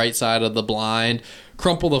in the right side of the blind,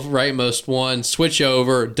 crumple the rightmost one, switch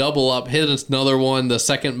over, double up, hit another one, the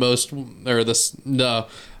second most, or the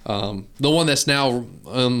one that's now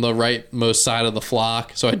on the rightmost side of the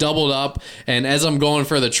flock. So I doubled up, and as I'm going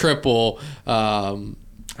for the triple,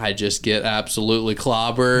 I just get absolutely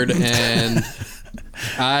clobbered, and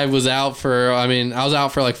I was out for like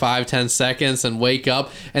 5-10 seconds and wake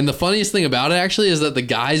up. And the funniest thing about it actually is that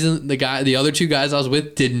the other two guys I was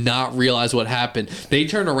with did not realize what happened. They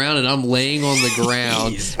turned around and I'm laying on the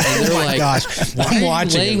ground, and they're like, gosh, "Why are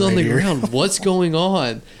you laying on the ground? What's going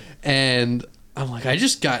on?" And I'm like, "I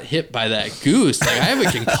just got hit by that goose. Like, I have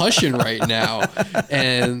a concussion right now."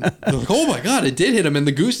 And they're like, "Oh my God, it did hit him." And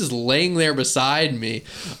the goose is laying there beside me.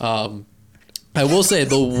 I will say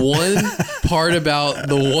the one part about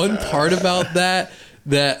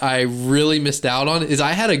that I really missed out on is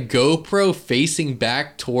I had a GoPro facing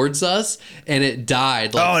back towards us, and it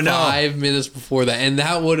died 5 minutes before that, and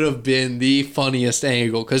that would have been the funniest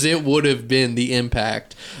angle because it would have been the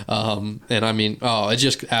impact. And it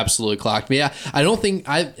just absolutely clocked me. I don't think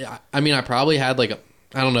I probably had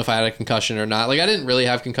I don't know if I had a concussion or not. Like, I didn't really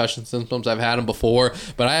have concussion symptoms. I've had them before,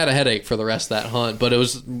 but I had a headache for the rest of that hunt. But it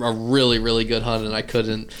was a really, really good hunt, and I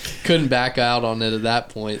couldn't back out on it at that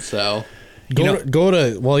point. So either go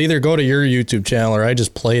to your YouTube channel, or I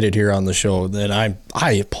just played it here on the show. Then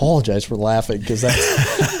I apologize for laughing, because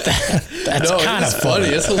that's kind of funny.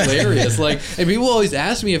 It's hilarious. And people always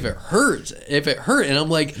ask me if it hurt, and I'm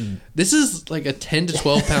like, this is like a 10 to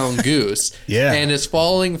 12 pound goose, and it's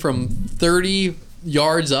falling from 30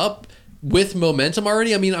 yards up with momentum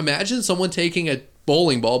already. Imagine someone taking a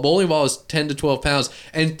bowling ball is 10 to 12 pounds,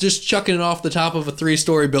 and just chucking it off the top of a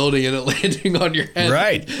 3-story building and it landing on your head.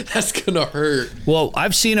 Right. That's gonna hurt. Well,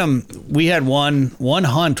 I've seen them. We had one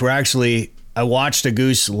hunt where actually I watched a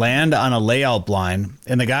goose land on a layout blind,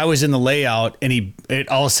 and the guy was in the layout, and it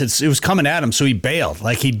was coming at him, so he bailed.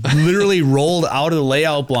 Like, he literally rolled out of the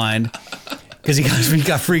layout blind because he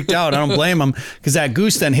got freaked out. I don't blame him, because that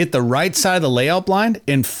goose then hit the right side of the layout blind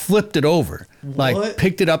and flipped it over. Like,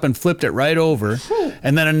 picked it up and flipped it right over.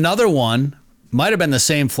 And then another one, might have been the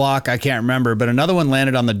same flock, I can't remember, but another one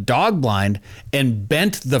landed on the dog blind and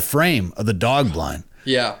bent the frame of the dog blind.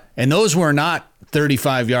 Yeah. And those were not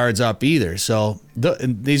 35 yards up either. So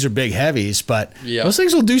these are big heavies, but those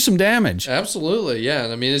things will do some damage. Absolutely, yeah.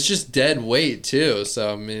 And I mean, it's just dead weight too.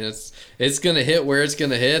 So I mean, it's going to hit where it's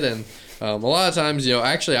going to hit. And a lot of times,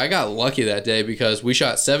 actually, I got lucky that day because we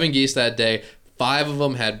shot 7 geese that day. 5 of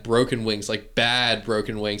them had broken wings, like bad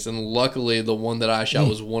broken wings, and luckily the one that I shot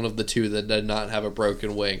was one of the 2 that did not have a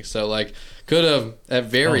broken wing. So like, could have at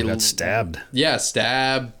very got stabbed. Yeah,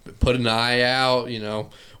 stabbed, put an eye out.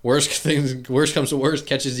 Worst comes to worst,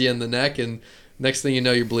 catches you in the neck, and next thing you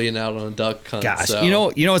know, you're bleeding out on a duck hunt. Gosh, so. you know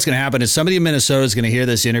what's going to happen is somebody in Minnesota is going to hear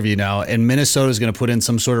this interview now, and Minnesota is going to put in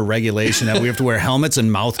some sort of regulation that we have to wear helmets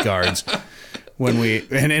and mouth guards. When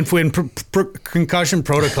concussion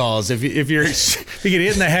protocols, if you get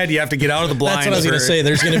hit in the head, you have to get out of the blind. That's what I was going to say.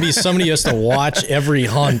 There's going to be somebody who has to watch every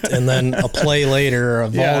hunt and then a play later or a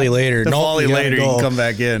volley later. Volley later, you can come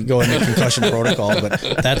back in. Go into concussion protocol. But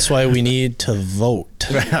that's why we need to vote.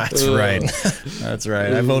 That's right. That's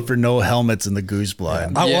right. I vote for no helmets in the goose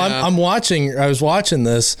blind. I was watching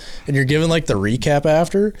this, and you're giving like the recap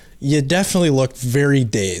after. You definitely looked very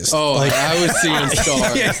dazed. Oh, I was seeing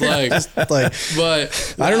stars.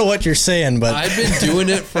 But I don't know what you're saying, but I've been doing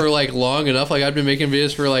it for like long enough. Like I've been making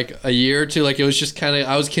videos for like a year or two. Like it was just kind of,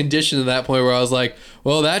 I was conditioned to that point where I was like,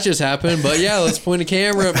 well, that just happened. But yeah, let's point a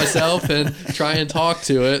camera at myself and try and talk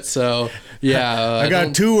to it. So yeah, I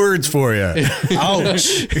got 2 words for you.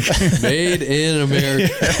 Ouch. Made in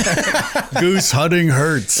America. Goose hunting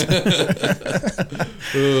hurts. That's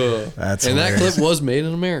and hilarious. That clip was made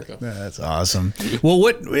in America. That's awesome. Well,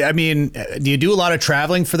 do you do a lot of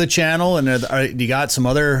traveling for the channel, and do you got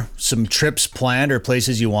some trips planned or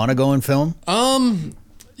places you want to go and film?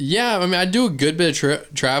 Yeah, I mean, I do a good bit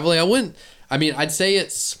of traveling. I'd say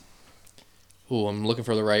it's. Oh, I'm looking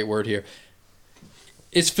for the right word here.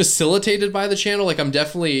 It's facilitated by the channel. Like I'm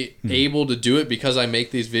definitely able to do it because I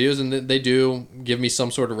make these videos and they do give me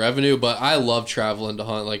some sort of revenue, but I love traveling to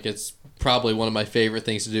hunt. Like it's probably one of my favorite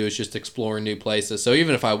things to do is just exploring new places. So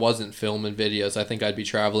even if I wasn't filming videos, I think I'd be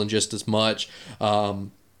traveling just as much.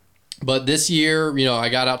 But this year, I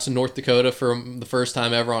got out to North Dakota for the first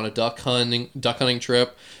time ever on a duck hunting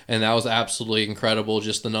trip, and that was absolutely incredible.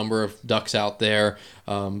 Just the number of ducks out there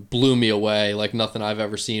blew me away like nothing I've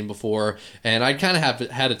ever seen before. And I kind of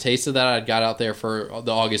had a taste of that. I'd got out there for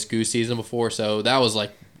the August goose season before, so that was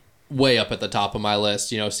like way up at the top of my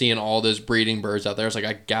list. Seeing all those breeding birds out there, it's like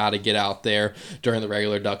I gotta get out there during the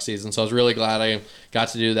regular duck season. So I was really glad I got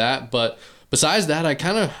to do that. But besides that,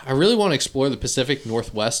 I really want to explore the Pacific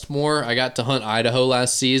Northwest more. I got to hunt Idaho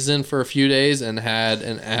last season for a few days and had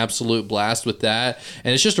an absolute blast with that.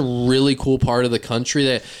 And it's just a really cool part of the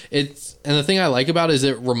country and the thing I like about it is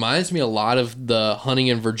it reminds me a lot of the hunting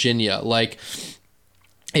in Virginia. Like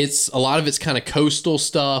a lot of it's kind of coastal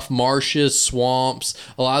stuff, marshes, swamps,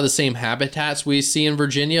 a lot of the same habitats we see in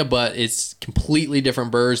Virginia, but it's completely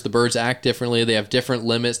different birds. The birds act differently. They have different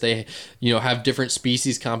limits. They, have different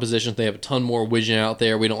species compositions. They have a ton more widgeon out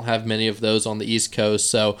there. We don't have many of those on the East Coast.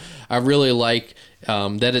 So I really like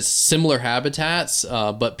that it's similar habitats,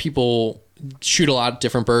 but people shoot a lot of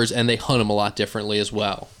different birds and they hunt them a lot differently as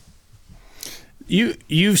well.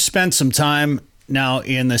 You've spent some time now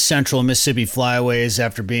in the central Mississippi flyways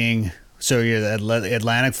after you're the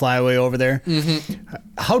Atlantic flyway over there. Mm-hmm.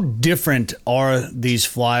 How different are these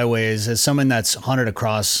flyways as someone that's hunted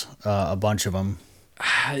across a bunch of them?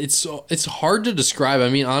 It's hard to describe. I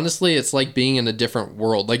mean, honestly, it's like being in a different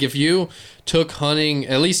world. Like if you took hunting,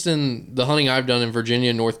 at least in the hunting I've done in Virginia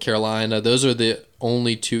and North Carolina, those are the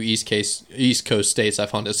only 2 East Coast states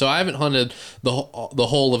I've hunted. So I haven't hunted the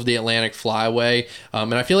whole of the Atlantic flyway.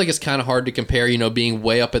 And I feel like it's kind of hard to compare, being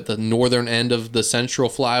way up at the northern end of the central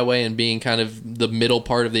flyway and being kind of the middle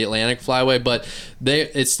part of the Atlantic flyway. But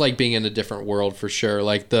it's like being in a different world for sure.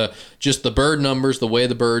 Like the bird numbers, the way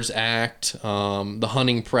the birds act, the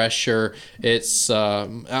hunting pressure. It's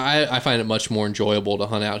I find it much more enjoyable to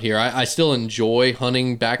hunt out here. I still enjoy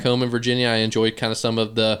hunting back home in Virginia. I enjoy kind of some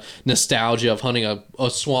of the nostalgia of hunting a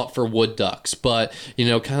swamp for wood ducks, but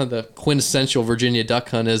kind of the quintessential Virginia duck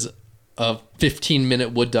hunt is a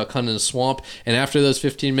 15-minute wood duck hunt in a swamp, and after those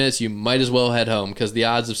 15 minutes you might as well head home because the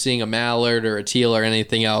odds of seeing a mallard or a teal or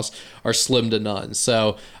anything else are slim to none.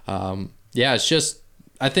 So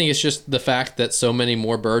I think it's just the fact that so many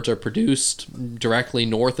more birds are produced directly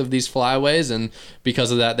north of these flyways, and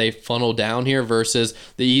because of that, they funnel down here versus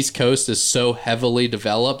the East Coast is so heavily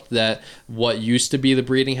developed that what used to be the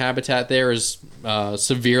breeding habitat there is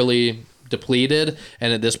severely depleted,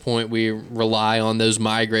 and at this point we rely on those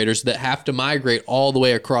migrators that have to migrate all the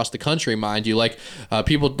way across the country, mind you. Like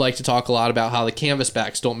people like to talk a lot about how the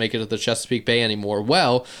canvasbacks don't make it to the Chesapeake Bay anymore.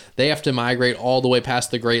 Well, they have to migrate all the way past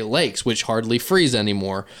the Great Lakes, which hardly freeze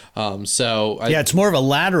anymore. It's more of a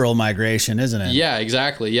lateral migration, isn't it? Yeah,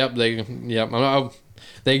 exactly.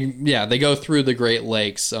 They go through the Great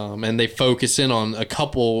Lakes, and they focus in on a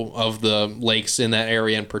couple of the lakes in that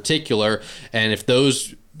area in particular. And if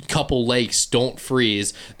those couple lakes don't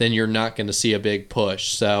freeze, then you're not going to see a big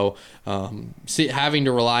push. So having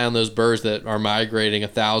to rely on those birds that are migrating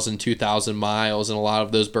 1,000, 2,000 miles, and a lot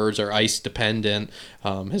of those birds are ice dependent,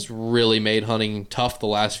 has really made hunting tough the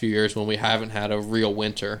last few years when we haven't had a real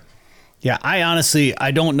winter. Yeah,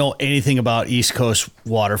 I don't know anything about East Coast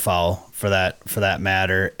waterfowl for that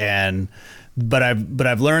matter, but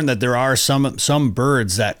I've learned that there are some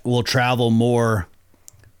birds that will travel more.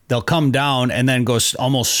 They'll come down and then go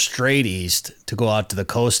almost straight east to go out to the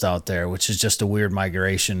coast out there, which is just a weird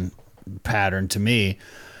migration pattern to me.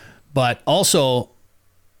 But also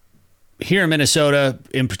here in Minnesota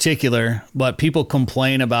in particular, but people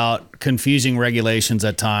complain about confusing regulations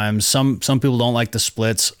at times. Some people don't like the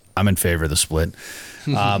splits. I'm in favor of the split.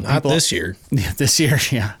 Not this year. This year,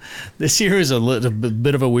 yeah. This year is a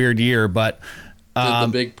bit of a weird year, but... Did the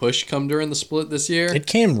big push come during the split this year? It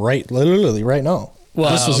came literally right now. Well,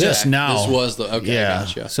 this was just now. This was okay. Yeah.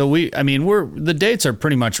 Gotcha. So the dates are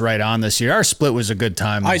pretty much right on this year. Our split was a good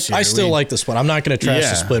time this year. I still like the split. I'm not going to trash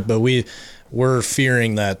the split, but we're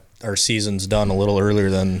fearing that our season's done a little earlier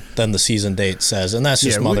than the season date says, and that's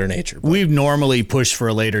just Mother Nature. But we've normally pushed for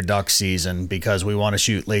a later duck season because we want to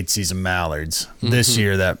shoot late season mallards. This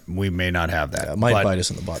year that we may not have that. It might bite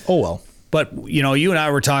us in the butt. Oh well. But you and I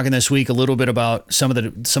were talking this week a little bit about some of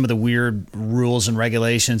the weird rules and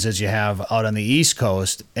regulations as you have out on the East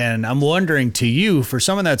Coast, and I'm wondering to you, for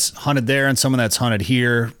someone that's hunted there and someone that's hunted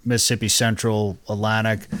here, Mississippi Central,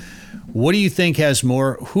 Atlantic, who do you think has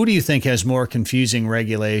more confusing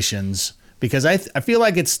regulations? Because I feel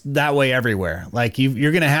like it's that way everywhere. Like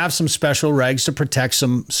you're going to have some special regs to protect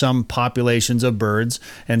some populations of birds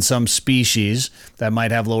and some species that might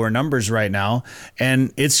have lower numbers right now.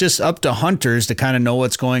 And it's just up to hunters to kind of know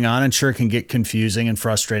what's going on. And sure, it can get confusing and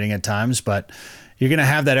frustrating at times, but you're going to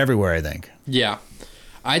have that everywhere, I think. Yeah.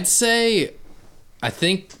 I think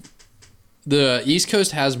the East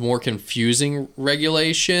Coast has more confusing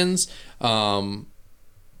regulations.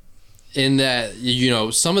 In that,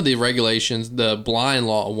 some of the regulations, the blind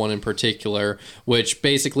law one in particular, which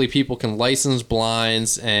basically people can license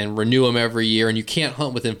blinds and renew them every year, and you can't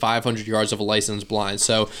hunt within 500 yards of a licensed blind.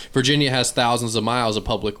 So Virginia has thousands of miles of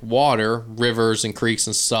public water, rivers and creeks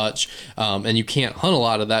and such, and you can't hunt a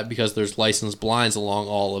lot of that because there's licensed blinds along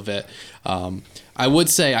all of it. I would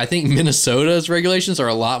say I think Minnesota's regulations are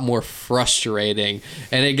a lot more frustrating,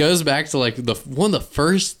 and it goes back to like one of the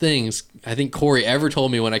first things I think Corey ever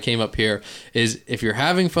told me when I came up here is if you're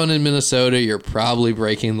having fun in Minnesota, you're probably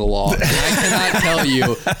breaking the law. And I cannot tell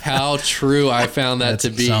you how true I found that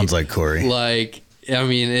to be. Sounds like Corey. Like, I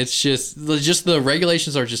mean, it's just the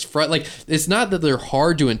regulations are just like, it's not that they're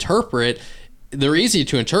hard to interpret. They're easy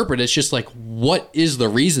to interpret. It's just like, what is the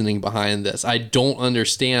reasoning behind this? I don't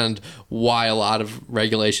understand why a lot of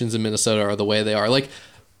regulations in Minnesota are the way they are. Like,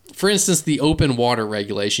 for instance, the open water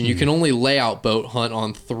regulation. You can only layout boat hunt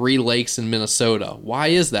on 3 lakes in Minnesota. Why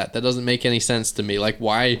is that? That doesn't make any sense to me. Like,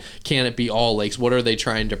 why can't it be all lakes? What are they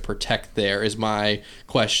trying to protect there is my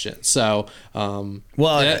question. So, that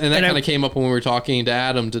kind of came up when we were talking to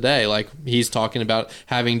Adam today. Like, he's talking about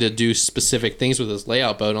having to do specific things with his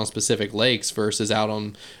layout boat on specific lakes versus out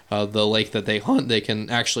on the lake that they hunt. They can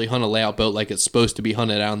actually hunt a layout boat like it's supposed to be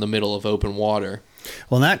hunted out in the middle of open water.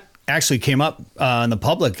 Well, that actually came up, and the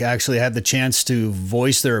public actually had the chance to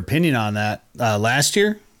voice their opinion on that last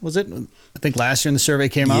year. Was it? I think last year in the survey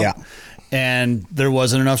came out. Yeah. And there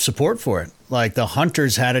wasn't enough support for it. Like the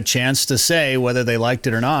hunters had a chance to say whether they liked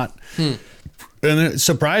it or not. And it's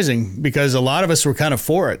surprising because a lot of us were kind of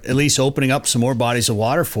for it, at least opening up some more bodies of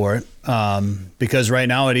water for it. Because right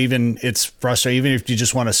now it's frustrating. Even if you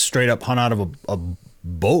just want to straight up hunt out of a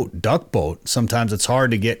boat, duck boat, sometimes it's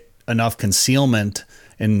hard to get enough concealment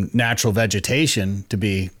in natural vegetation to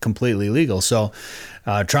be completely legal. So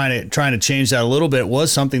trying to change that a little bit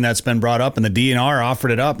was something that's been brought up, and the DNR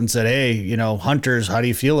offered it up and said, hey, hunters, how do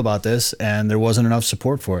you feel about this? And there wasn't enough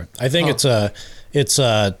support for it. I think it's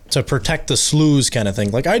to protect the sloughs kind of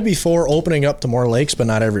thing. Like, I'd be for opening up to more lakes, but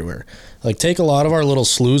not everywhere. Like, take a lot of our little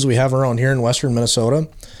sloughs we have around here in western Minnesota,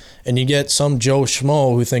 and you get some Joe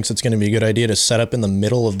Schmo who thinks it's going to be a good idea to set up in the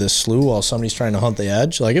middle of this slough while somebody's trying to hunt the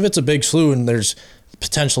edge. Like, if it's a big slough and there's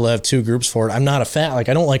potential to have 2 groups for it. I'm not a fan. Like,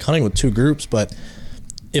 I don't like hunting with 2 groups, but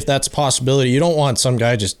if that's a possibility, you don't want some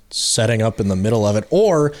guy just setting up in the middle of it.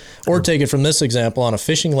 Or take it from this example, on a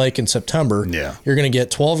fishing lake in September, you're going to get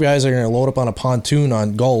 12 guys that are going to load up on a pontoon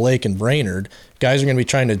on Gull Lake in Brainerd. Guys are going to be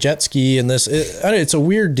trying to jet ski, and it's a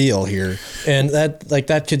weird deal here. And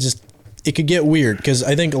that could just, it could get weird, because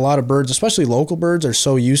I think a lot of birds, especially local birds, are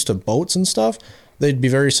so used to boats and stuff, they'd be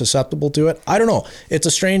very susceptible to it. I don't know. It's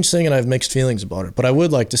a strange thing, and I have mixed feelings about it. But I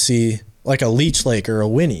would like to see like a Leech Lake or a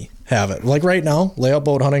Winnie have it. Like right now, layout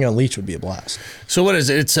boat hunting on Leech would be a blast. So what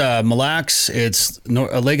is it? It's Mille Lacs, it's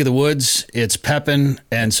Lake of the Woods, it's Pepin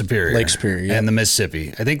and Superior. Lake Superior, yeah. And the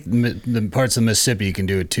Mississippi. I think the parts of the Mississippi you can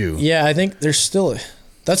do it too. Yeah, I think there's still...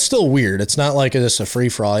 That's still weird. It's not like it's a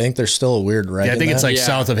free-for-all. I think there's still a weird reg. Yeah, I think it's like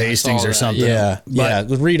south of Hastings or something. Yeah.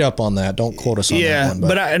 Read up on that. Don't quote us on that one.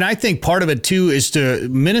 But I think part of it too is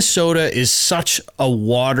Minnesota is such a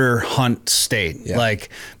water hunt state. Yeah. Like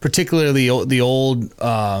particularly the old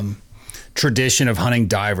tradition of hunting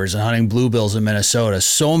divers and hunting bluebills in Minnesota.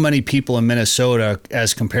 So many people in Minnesota,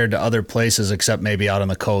 as compared to other places, except maybe out on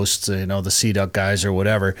the coast, the sea duck guys or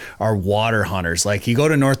whatever, are water hunters. Like you go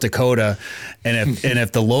to North Dakota, and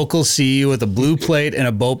if the locals see you with a blue plate and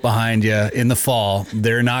a boat behind you in the fall,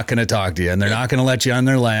 they're not going to talk to you, and they're not going to let you on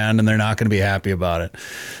their land, and they're not going to be happy about it.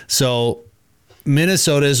 So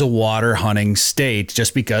Minnesota is a water hunting state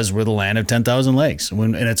just because we're the land of 10,000 lakes,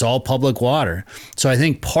 and it's all public water. So I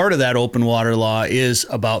think part of that open water law is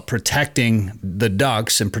about protecting the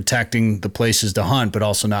ducks and protecting the places to hunt, but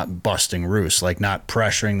also not busting roosts, like not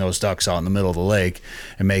pressuring those ducks out in the middle of the lake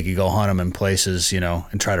and make you go hunt them in places,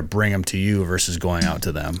 and try to bring them to you versus going out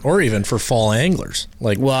to them. Or even for fall anglers.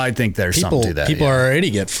 Well, I think there's something to that. People already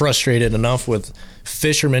get frustrated enough with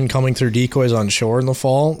fishermen coming through decoys on shore in the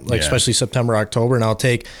fall, especially September, October. And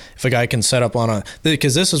if a guy can set up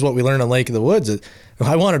because this is what we learned on Lake of the Woods.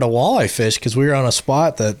 I wanted a walleye fish because we were on a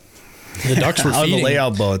spot that the ducks were feeding. On the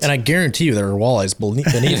layout boats. And I guarantee you there were walleyes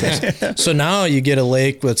beneath us. So now you get a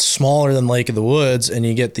lake that's smaller than Lake of the Woods, and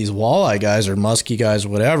you get these walleye guys or muskie guys,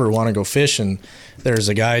 whatever, want to go fish, and there's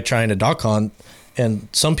a guy trying to duck hunt, and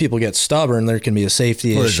some people get stubborn. There can be a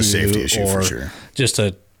safety issue. There's a safety issue for sure.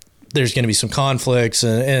 There's going to be some conflicts,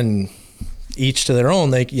 and each to their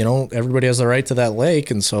own. Everybody has the right to that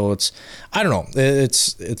lake, and so I don't know.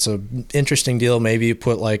 It's a interesting deal. Maybe you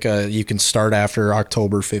put you can start after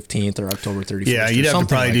October 15th or October 31st. Yeah, you'd have to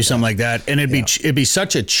probably do something like that, and it'd be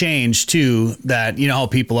such a change too that how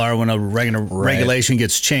people are when a regulation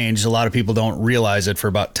gets changed. A lot of people don't realize it for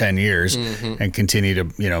about 10 years and continue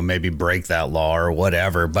to maybe break that law or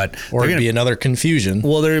whatever. But it'd be another confusion.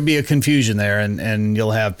 Well, there'd be a confusion there, and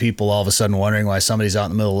you'll have people all of a sudden wondering why somebody's out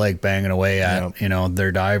in the middle of the lake banging away at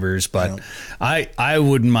their divers. But I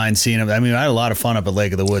wouldn't mind seeing them. I mean, I had a lot of fun up at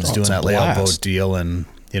Lake of the Woods doing that layout boat deal, and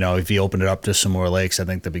if you opened it up to some more lakes, I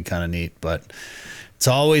think that'd be kind of neat. But it's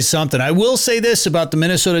always something. I will say this about the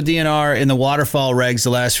Minnesota DNR in the waterfowl regs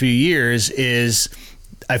the last few years is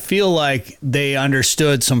I feel like they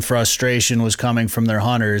understood some frustration was coming from their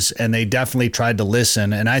hunters, and they definitely tried to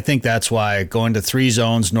listen. And I think that's why going to 3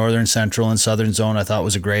 zones, northern, central, and southern zone, I thought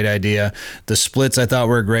was a great idea. The splits I thought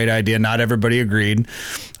were a great idea. Not everybody agreed.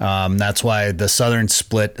 That's why the southern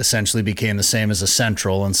split essentially became the same as the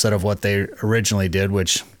central instead of what they originally did,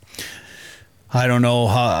 which I don't know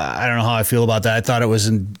how I feel about that. I thought it was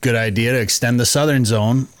a good idea to extend the southern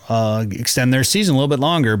zone, extend their season a little bit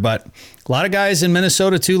longer. But a lot of guys in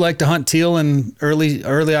Minnesota too like to hunt teal in early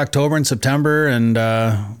October and September,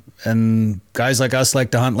 and guys like us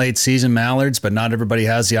like to hunt late season mallards. But not everybody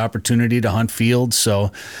has the opportunity to hunt fields,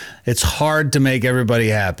 so it's hard to make everybody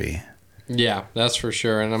happy. Yeah, that's for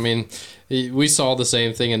sure. And I mean, we saw the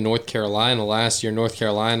same thing in North Carolina last year. North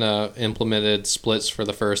Carolina implemented splits for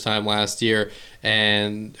the first time last year,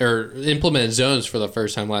 or implemented zones for the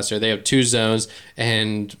first time last year. They have 2 zones,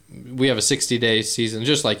 and we have a 60-day season,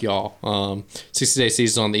 just like y'all. 60-day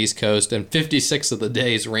season on the East Coast, and 56 of the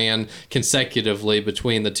days ran consecutively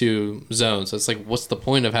between the 2 zones. So it's like, what's the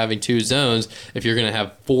point of having 2 zones if you're going to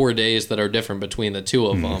have 4 days that are different between the 2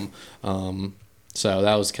 of them? So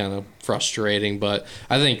that was kind of frustrating, but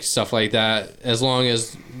I think stuff like that, as long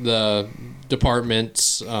as the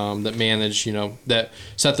departments that manage, that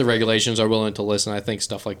set the regulations are willing to listen, I think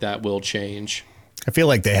stuff like that will change. I feel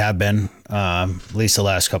like they have been, at least the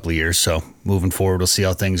last couple of years. So moving forward, we'll see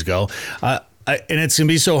how things go. And it's going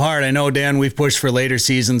to be so hard. I know, Dan, we've pushed for later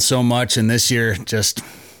seasons so much, and this year just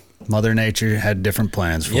Mother Nature had different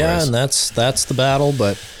plans for us. Yeah, and that's the battle.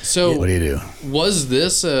 But so what do you do? Was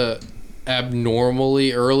this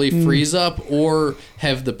abnormally early freeze up, or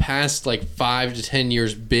have the past like 5 to 10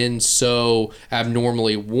 years been so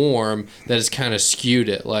abnormally warm that it's kind of skewed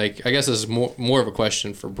it? Like, I guess this is more of a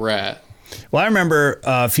question for Brett. Well, I remember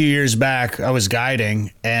a few years back, I was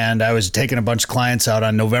guiding and I was taking a bunch of clients out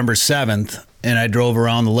on November 7th, and I drove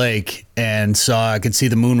around the lake and I could see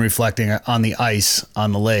the moon reflecting on the ice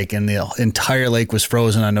on the lake, and the entire lake was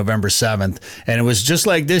frozen on November 7th. And it was just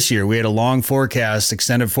like this year. We had a long forecast,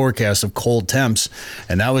 extended forecast of cold temps,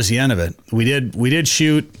 and that was the end of it. We did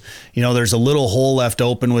shoot, there's a little hole left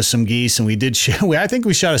open with some geese, and we did shoot. I think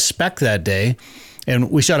we shot a speck that day,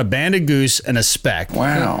 and we shot a banded goose and a speck.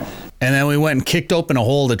 Wow. And then we went and kicked open a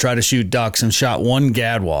hole to try to shoot ducks and shot one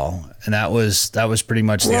gadwall. And that was pretty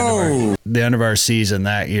much the end of our season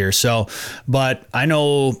that year. So, but I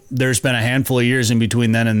know there's been a handful of years in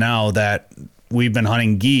between then and now that we've been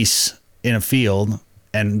hunting geese in a field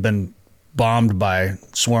and been bombed by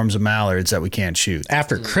swarms of mallards that we can't shoot.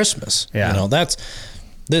 After Christmas. Yeah.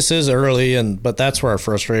 This is early, but that's where our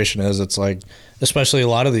frustration is. It's like, especially a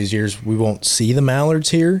lot of these years, we won't see the mallards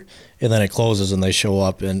here, and then it closes and they show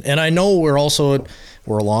up. And I know we're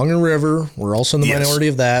along a river. We're also in the minority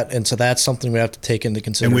of that, and so that's something we have to take into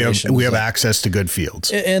consideration. And we have access to good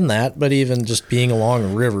fields. And that, but even just being along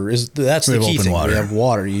a river that's the key thing. Water. We have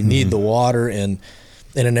water. You need the water, and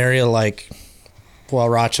in an area like,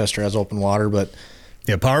 Rochester has open water, but.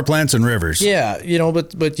 Yeah, power plants and rivers. Yeah,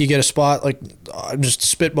 but you get a spot like, I'm just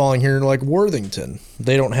spitballing here, like Worthington.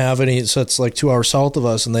 They don't have any, so it's like 2 hours south of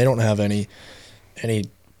us, and they don't have any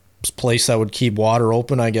place that would keep water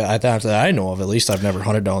open. I know of, at least. I've never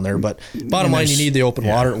hunted down there, but bottom line, you need the open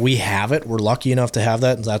water. We have it. We're lucky enough to have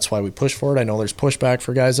that, and that's why we push for it. I know there's pushback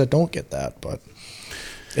for guys that don't get that, but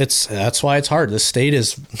that's why it's hard. This state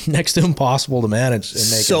is next to impossible to manage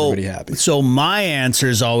and make everybody happy. So my answer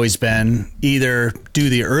has always been either do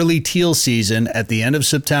the early teal season at the end of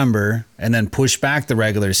September and then push back the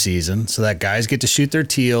regular season so that guys get to shoot their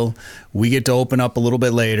teal. We get to open up a little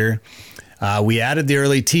bit later. We added the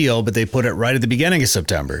early teal, but they put it right at the beginning of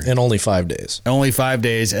September. And only 5 days. Only 5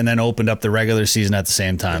 days, and then opened up the regular season at the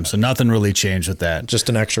same time. So nothing really changed with that. Just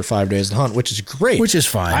an extra 5 days to hunt, which is great. Which is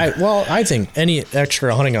fine. I think any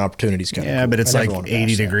extra hunting opportunities kind of cool. But it's like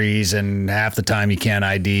 80 degrees, and half the time you can't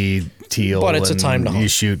ID teal. But it's a time to hunt. You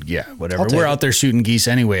shoot, whatever. We're out there shooting geese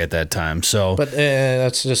anyway at that time. So, but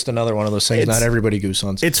that's just another one of those things. Not everybody goose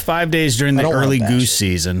hunts. It's 5 days during the early goose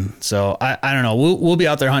season. So I don't know. We'll be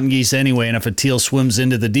out there hunting geese anyway, and if a teal swims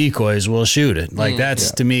into the decoys, we'll shoot it. Like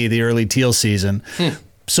that's to me the early teal season.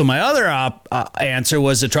 So my other answer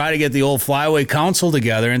was to try to get the old Flyway Council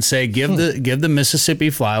together and say give the Mississippi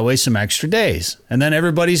Flyway some extra days, and then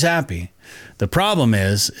everybody's happy. The problem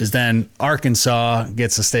is then Arkansas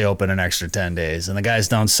gets to stay open an extra 10 days, and the guys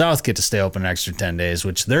down south get to stay open an extra 10 days,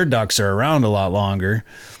 which their ducks are around a lot longer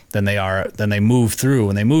than they move through.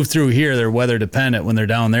 When they move through here, they're weather dependent. When they're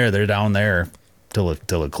down there till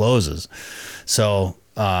it closes. So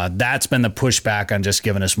that's been the pushback on just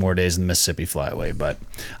giving us more days in the Mississippi Flyway. But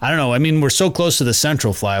I don't know. I mean, we're so close to the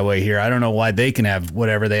Central Flyway here. I don't know why they can have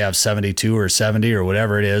whatever they have, 72 or 70 or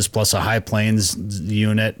whatever it is, plus a High Plains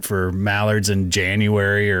unit for mallards in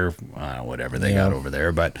January or whatever they got over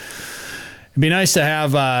there. But it'd be nice to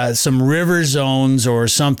have some river zones or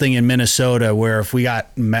something in Minnesota where if we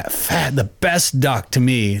got the best duck to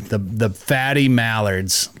me, the fatty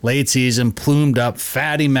mallards, late season, plumed up,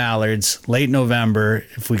 fatty mallards, late November,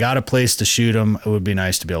 if we got a place to shoot them, it would be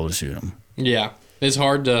nice to be able to shoot them. Yeah, it's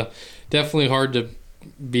definitely hard to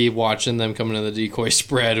be watching them coming to the decoy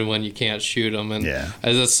spread when you can't shoot them. And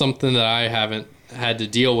that's something that I haven't had to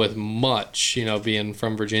deal with much, being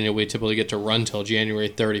from Virginia. We typically get to run till January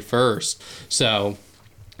 31st. So,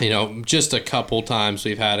 just a couple times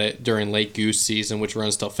we've had it during late goose season, which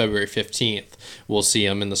runs till February 15th. We'll see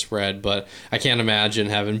them in the spread, but I can't imagine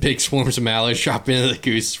having big swarms of mallards drop into the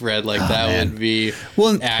goose spread like that. Would be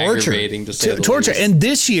aggravating to say the torture. least. And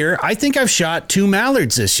this year, I think I've shot 2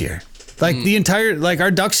 mallards this year. Like the entire,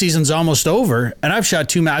 our duck season's almost over, and I've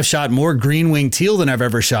shot more green wing teal than I've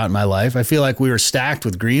ever shot in my life. I feel like we were stacked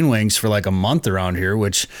with green wings for like a month around here,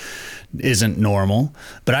 which isn't normal.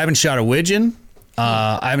 But I haven't shot a widgeon.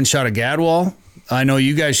 I haven't shot a gadwall. I know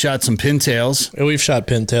you guys shot some pintails. We've shot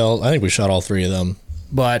pintails. I think we shot all 3 of them.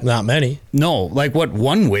 But not many. No, like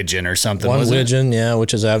one widgeon or something. One widgeon,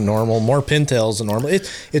 which is abnormal. More pintails than normal.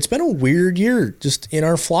 It's been a weird year just in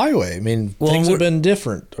our flyway. I mean, things have been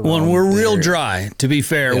different. Well, we're real dry, to be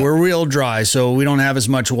fair. Yeah. We're real dry, so we don't have as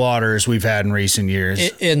much water as we've had in recent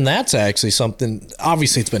years. And that's actually something,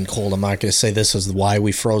 obviously it's been cold. I'm not going to say this is why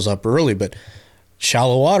we froze up early, but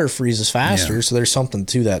shallow water freezes faster, so there's something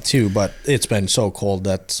to that too. But it's been so cold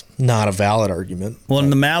that's not a valid argument. Well,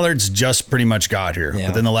 and the mallards just pretty much got here Yeah.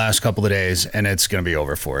 within the last couple of days, and it's going to be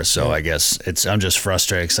over for us. So I guess I'm just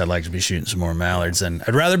frustrated because I'd like to be shooting some more mallards, and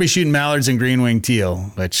I'd rather be shooting mallards than green wing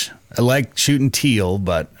teal, which I like shooting teal,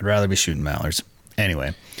 but I'd rather be shooting mallards.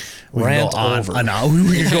 Anyway. We can Rant go on over. and on.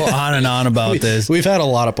 We can go on and on about this. We've had a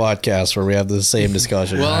lot of podcasts where we have the same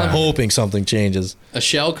discussion. Well, I'm hoping something changes. A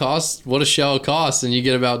shell costs what a shell costs, and you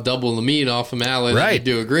get about double the meat off a mallard that you Right.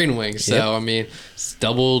 do a green wing. So Yep. I mean, it's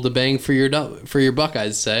double the bang for your buck,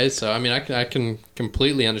 I'd say. So I mean, I can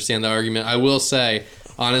completely understand the argument. I will say,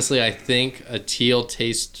 honestly, I think a teal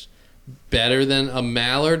tastes better than a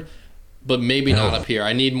mallard, but maybe not up here.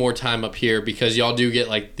 I need more time up here because y'all do get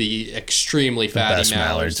like the extremely fatty best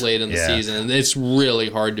mallards mallards. late in the Yeah. season, and it's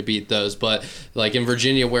really hard to beat those. But like in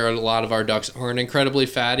Virginia, where a lot of our ducks aren't incredibly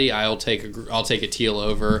fatty, I'll take a teal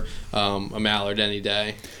over a mallard any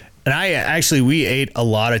day. And we ate a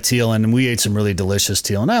lot of teal, and we ate some really delicious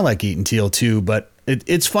teal, and I like eating teal too. But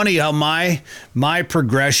it's funny how my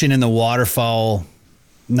progression in the waterfowl,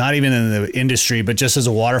 not even in the industry, but just as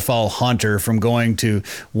a waterfowl hunter, from going to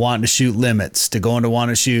wanting to shoot limits to going to want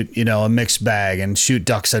to shoot, a mixed bag and shoot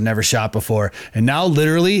ducks I've never shot before. And now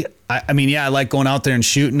literally, I mean, I like going out there and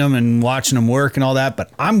shooting them and watching them work and all that, but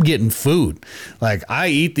I'm getting food. Like I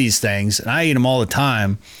eat these things and I eat them all the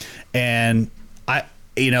time. And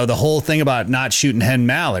the whole thing about not shooting hen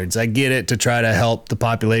mallards, I get it to try to help the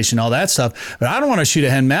population, all that stuff, but I don't want to shoot a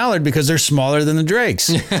hen mallard because they're smaller than the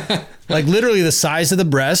drakes. Like literally the size of the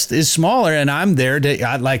breast is smaller, and I'm there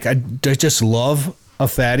I just love a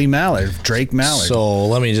fatty mallard, drake mallard. So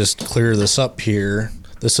let me just clear this up here.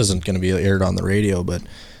 This isn't going to be aired on the radio, but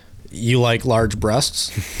you like large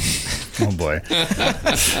breasts? Oh boy.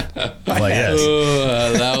 Well, yes.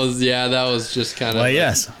 That was just kind of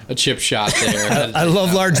yes. a chip shot there. I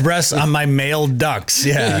love large breasts on my male ducks.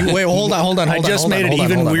 Yeah. Wait, hold on. I just made it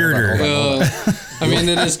even weirder. I mean,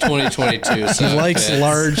 it is 2022. So He likes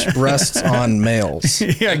large breasts on males.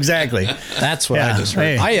 Yeah, exactly. That's what Yeah, I just heard.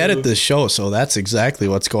 hey. I edit this show, so that's exactly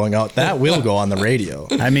what's going out. That will go on the radio.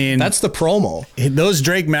 I mean, That's the promo. those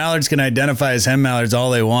drake mallards can identify as hen mallards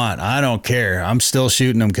all they want. I don't care. I'm still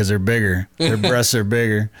shooting them because they're bigger. Their breasts are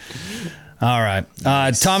bigger. All right.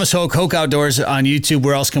 Thomas Hoke, Hoke Outdoors on YouTube.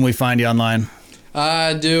 Where else can we find you online?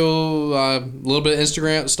 I do a little bit of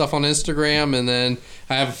Instagram stuff on Instagram, and then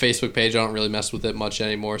I have a Facebook page. I don't really mess with it much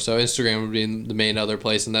anymore. So Instagram would be the main other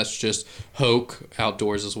place, and that's just Hoke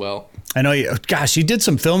Outdoors as well. I know you did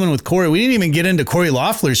some filming with Corey. We didn't even get into Corey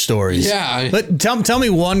Loeffler's stories. Yeah. But tell me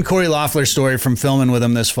one Corey Loeffler story from filming with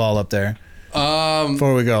him this fall up there.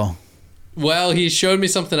 Before we go. Well, he showed me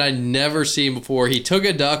something I'd never seen before. He took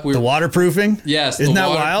a duck. The waterproofing? Yes, Isn't the that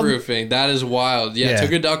wild? waterproofing. That is wild. Yeah, Yeah.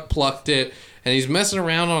 took a duck, plucked it, and he's messing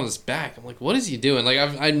around on his back. I'm like, what is he doing? Like,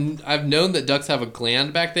 I've known that ducks have a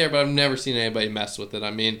gland back there, but I've never seen anybody mess with it.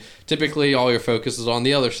 I mean, typically all your focus is on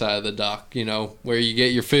the other side of the duck, where you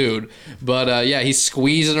get your food. But yeah, he's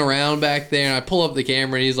squeezing around back there, and I pull up the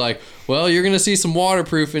camera, and he's like, well, you're gonna see some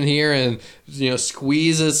waterproof in here, and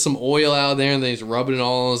squeezes some oil out there, and then he's rubbing it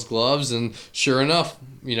all on his gloves, and sure enough,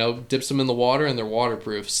 dips them in the water, and they're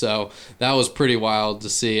waterproof. So that was pretty wild to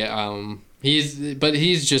see.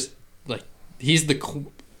 He's just like, he's the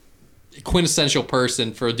quintessential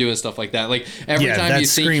person for doing stuff like that. Like every Yeah, time that you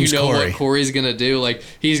think screams you know Corey. what Corey's gonna do, like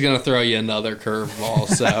he's gonna throw you another curveball.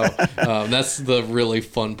 So that's the really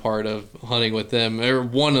fun part of hunting with him, or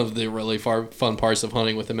one of the really fun parts of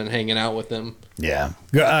hunting with him and hanging out with him. Yeah.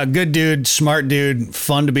 Good dude, smart dude,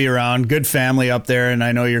 fun to be around, good family up there. And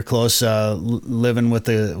I know you're close living with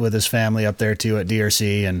his family up there too at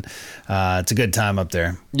DRC. And it's a good time up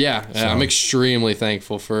there. Yeah, I'm extremely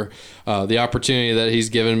thankful for the opportunity that he's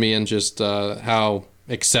given me, and just how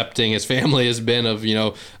accepting his family has been of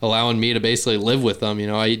allowing me to basically live with them.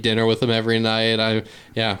 I eat dinner with them every night.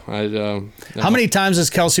 How many times has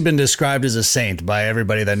Kelsey been described as a saint by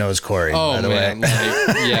everybody that knows Corey? Oh by the man, way?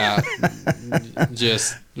 Yeah,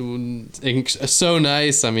 just so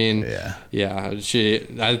nice. I mean, yeah, I'd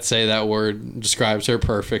say that word describes her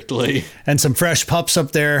perfectly. And some fresh pups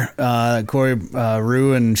up there, Corey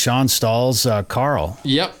Rue and Sean Stalls, Carl.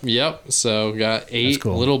 Yep. So got 8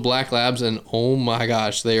 cool. little black labs, and oh my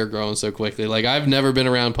gosh, they are growing so quickly. Like, I've never been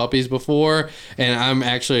around puppies before, and I'm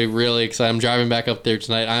actually really excited. I'm driving back up there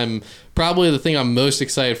tonight. I'm probably the thing I'm most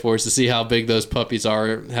excited for is to see how big those puppies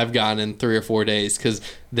have gotten in 3 or 4 days, because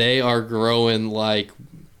they are growing like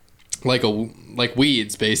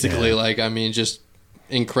weeds, basically. Yeah. Like, I mean, just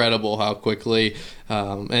incredible how quickly,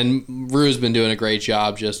 and Rue's been doing a great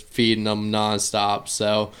job just feeding them nonstop.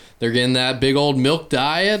 So they're getting that big old milk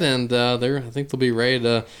diet, and I think they'll be ready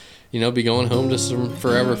to, be going home to some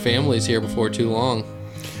forever families here before too long.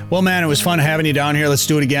 Well, man, it was fun having you down here. Let's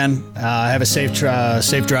do it again. Have a safe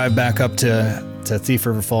drive back up to Thief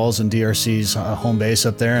River Falls and DRC's home base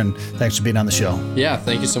up there, and thanks for being on the show. Yeah,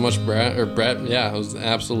 thank you so much, Brett. Yeah, it was an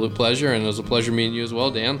absolute pleasure, and it was a pleasure meeting you as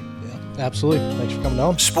well, Dan. Yeah, absolutely. Thanks for coming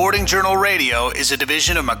down. Sporting Journal Radio is a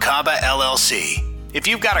division of Macaba LLC. If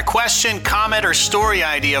you've got a question, comment, or story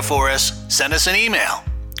idea for us, send us an email.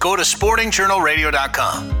 Go to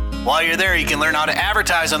sportingjournalradio.com. While you're there, you can learn how to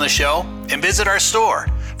advertise on the show and visit our store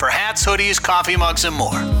for hats, hoodies, coffee mugs, and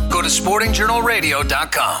more. Go to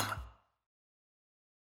sportingjournalradio.com.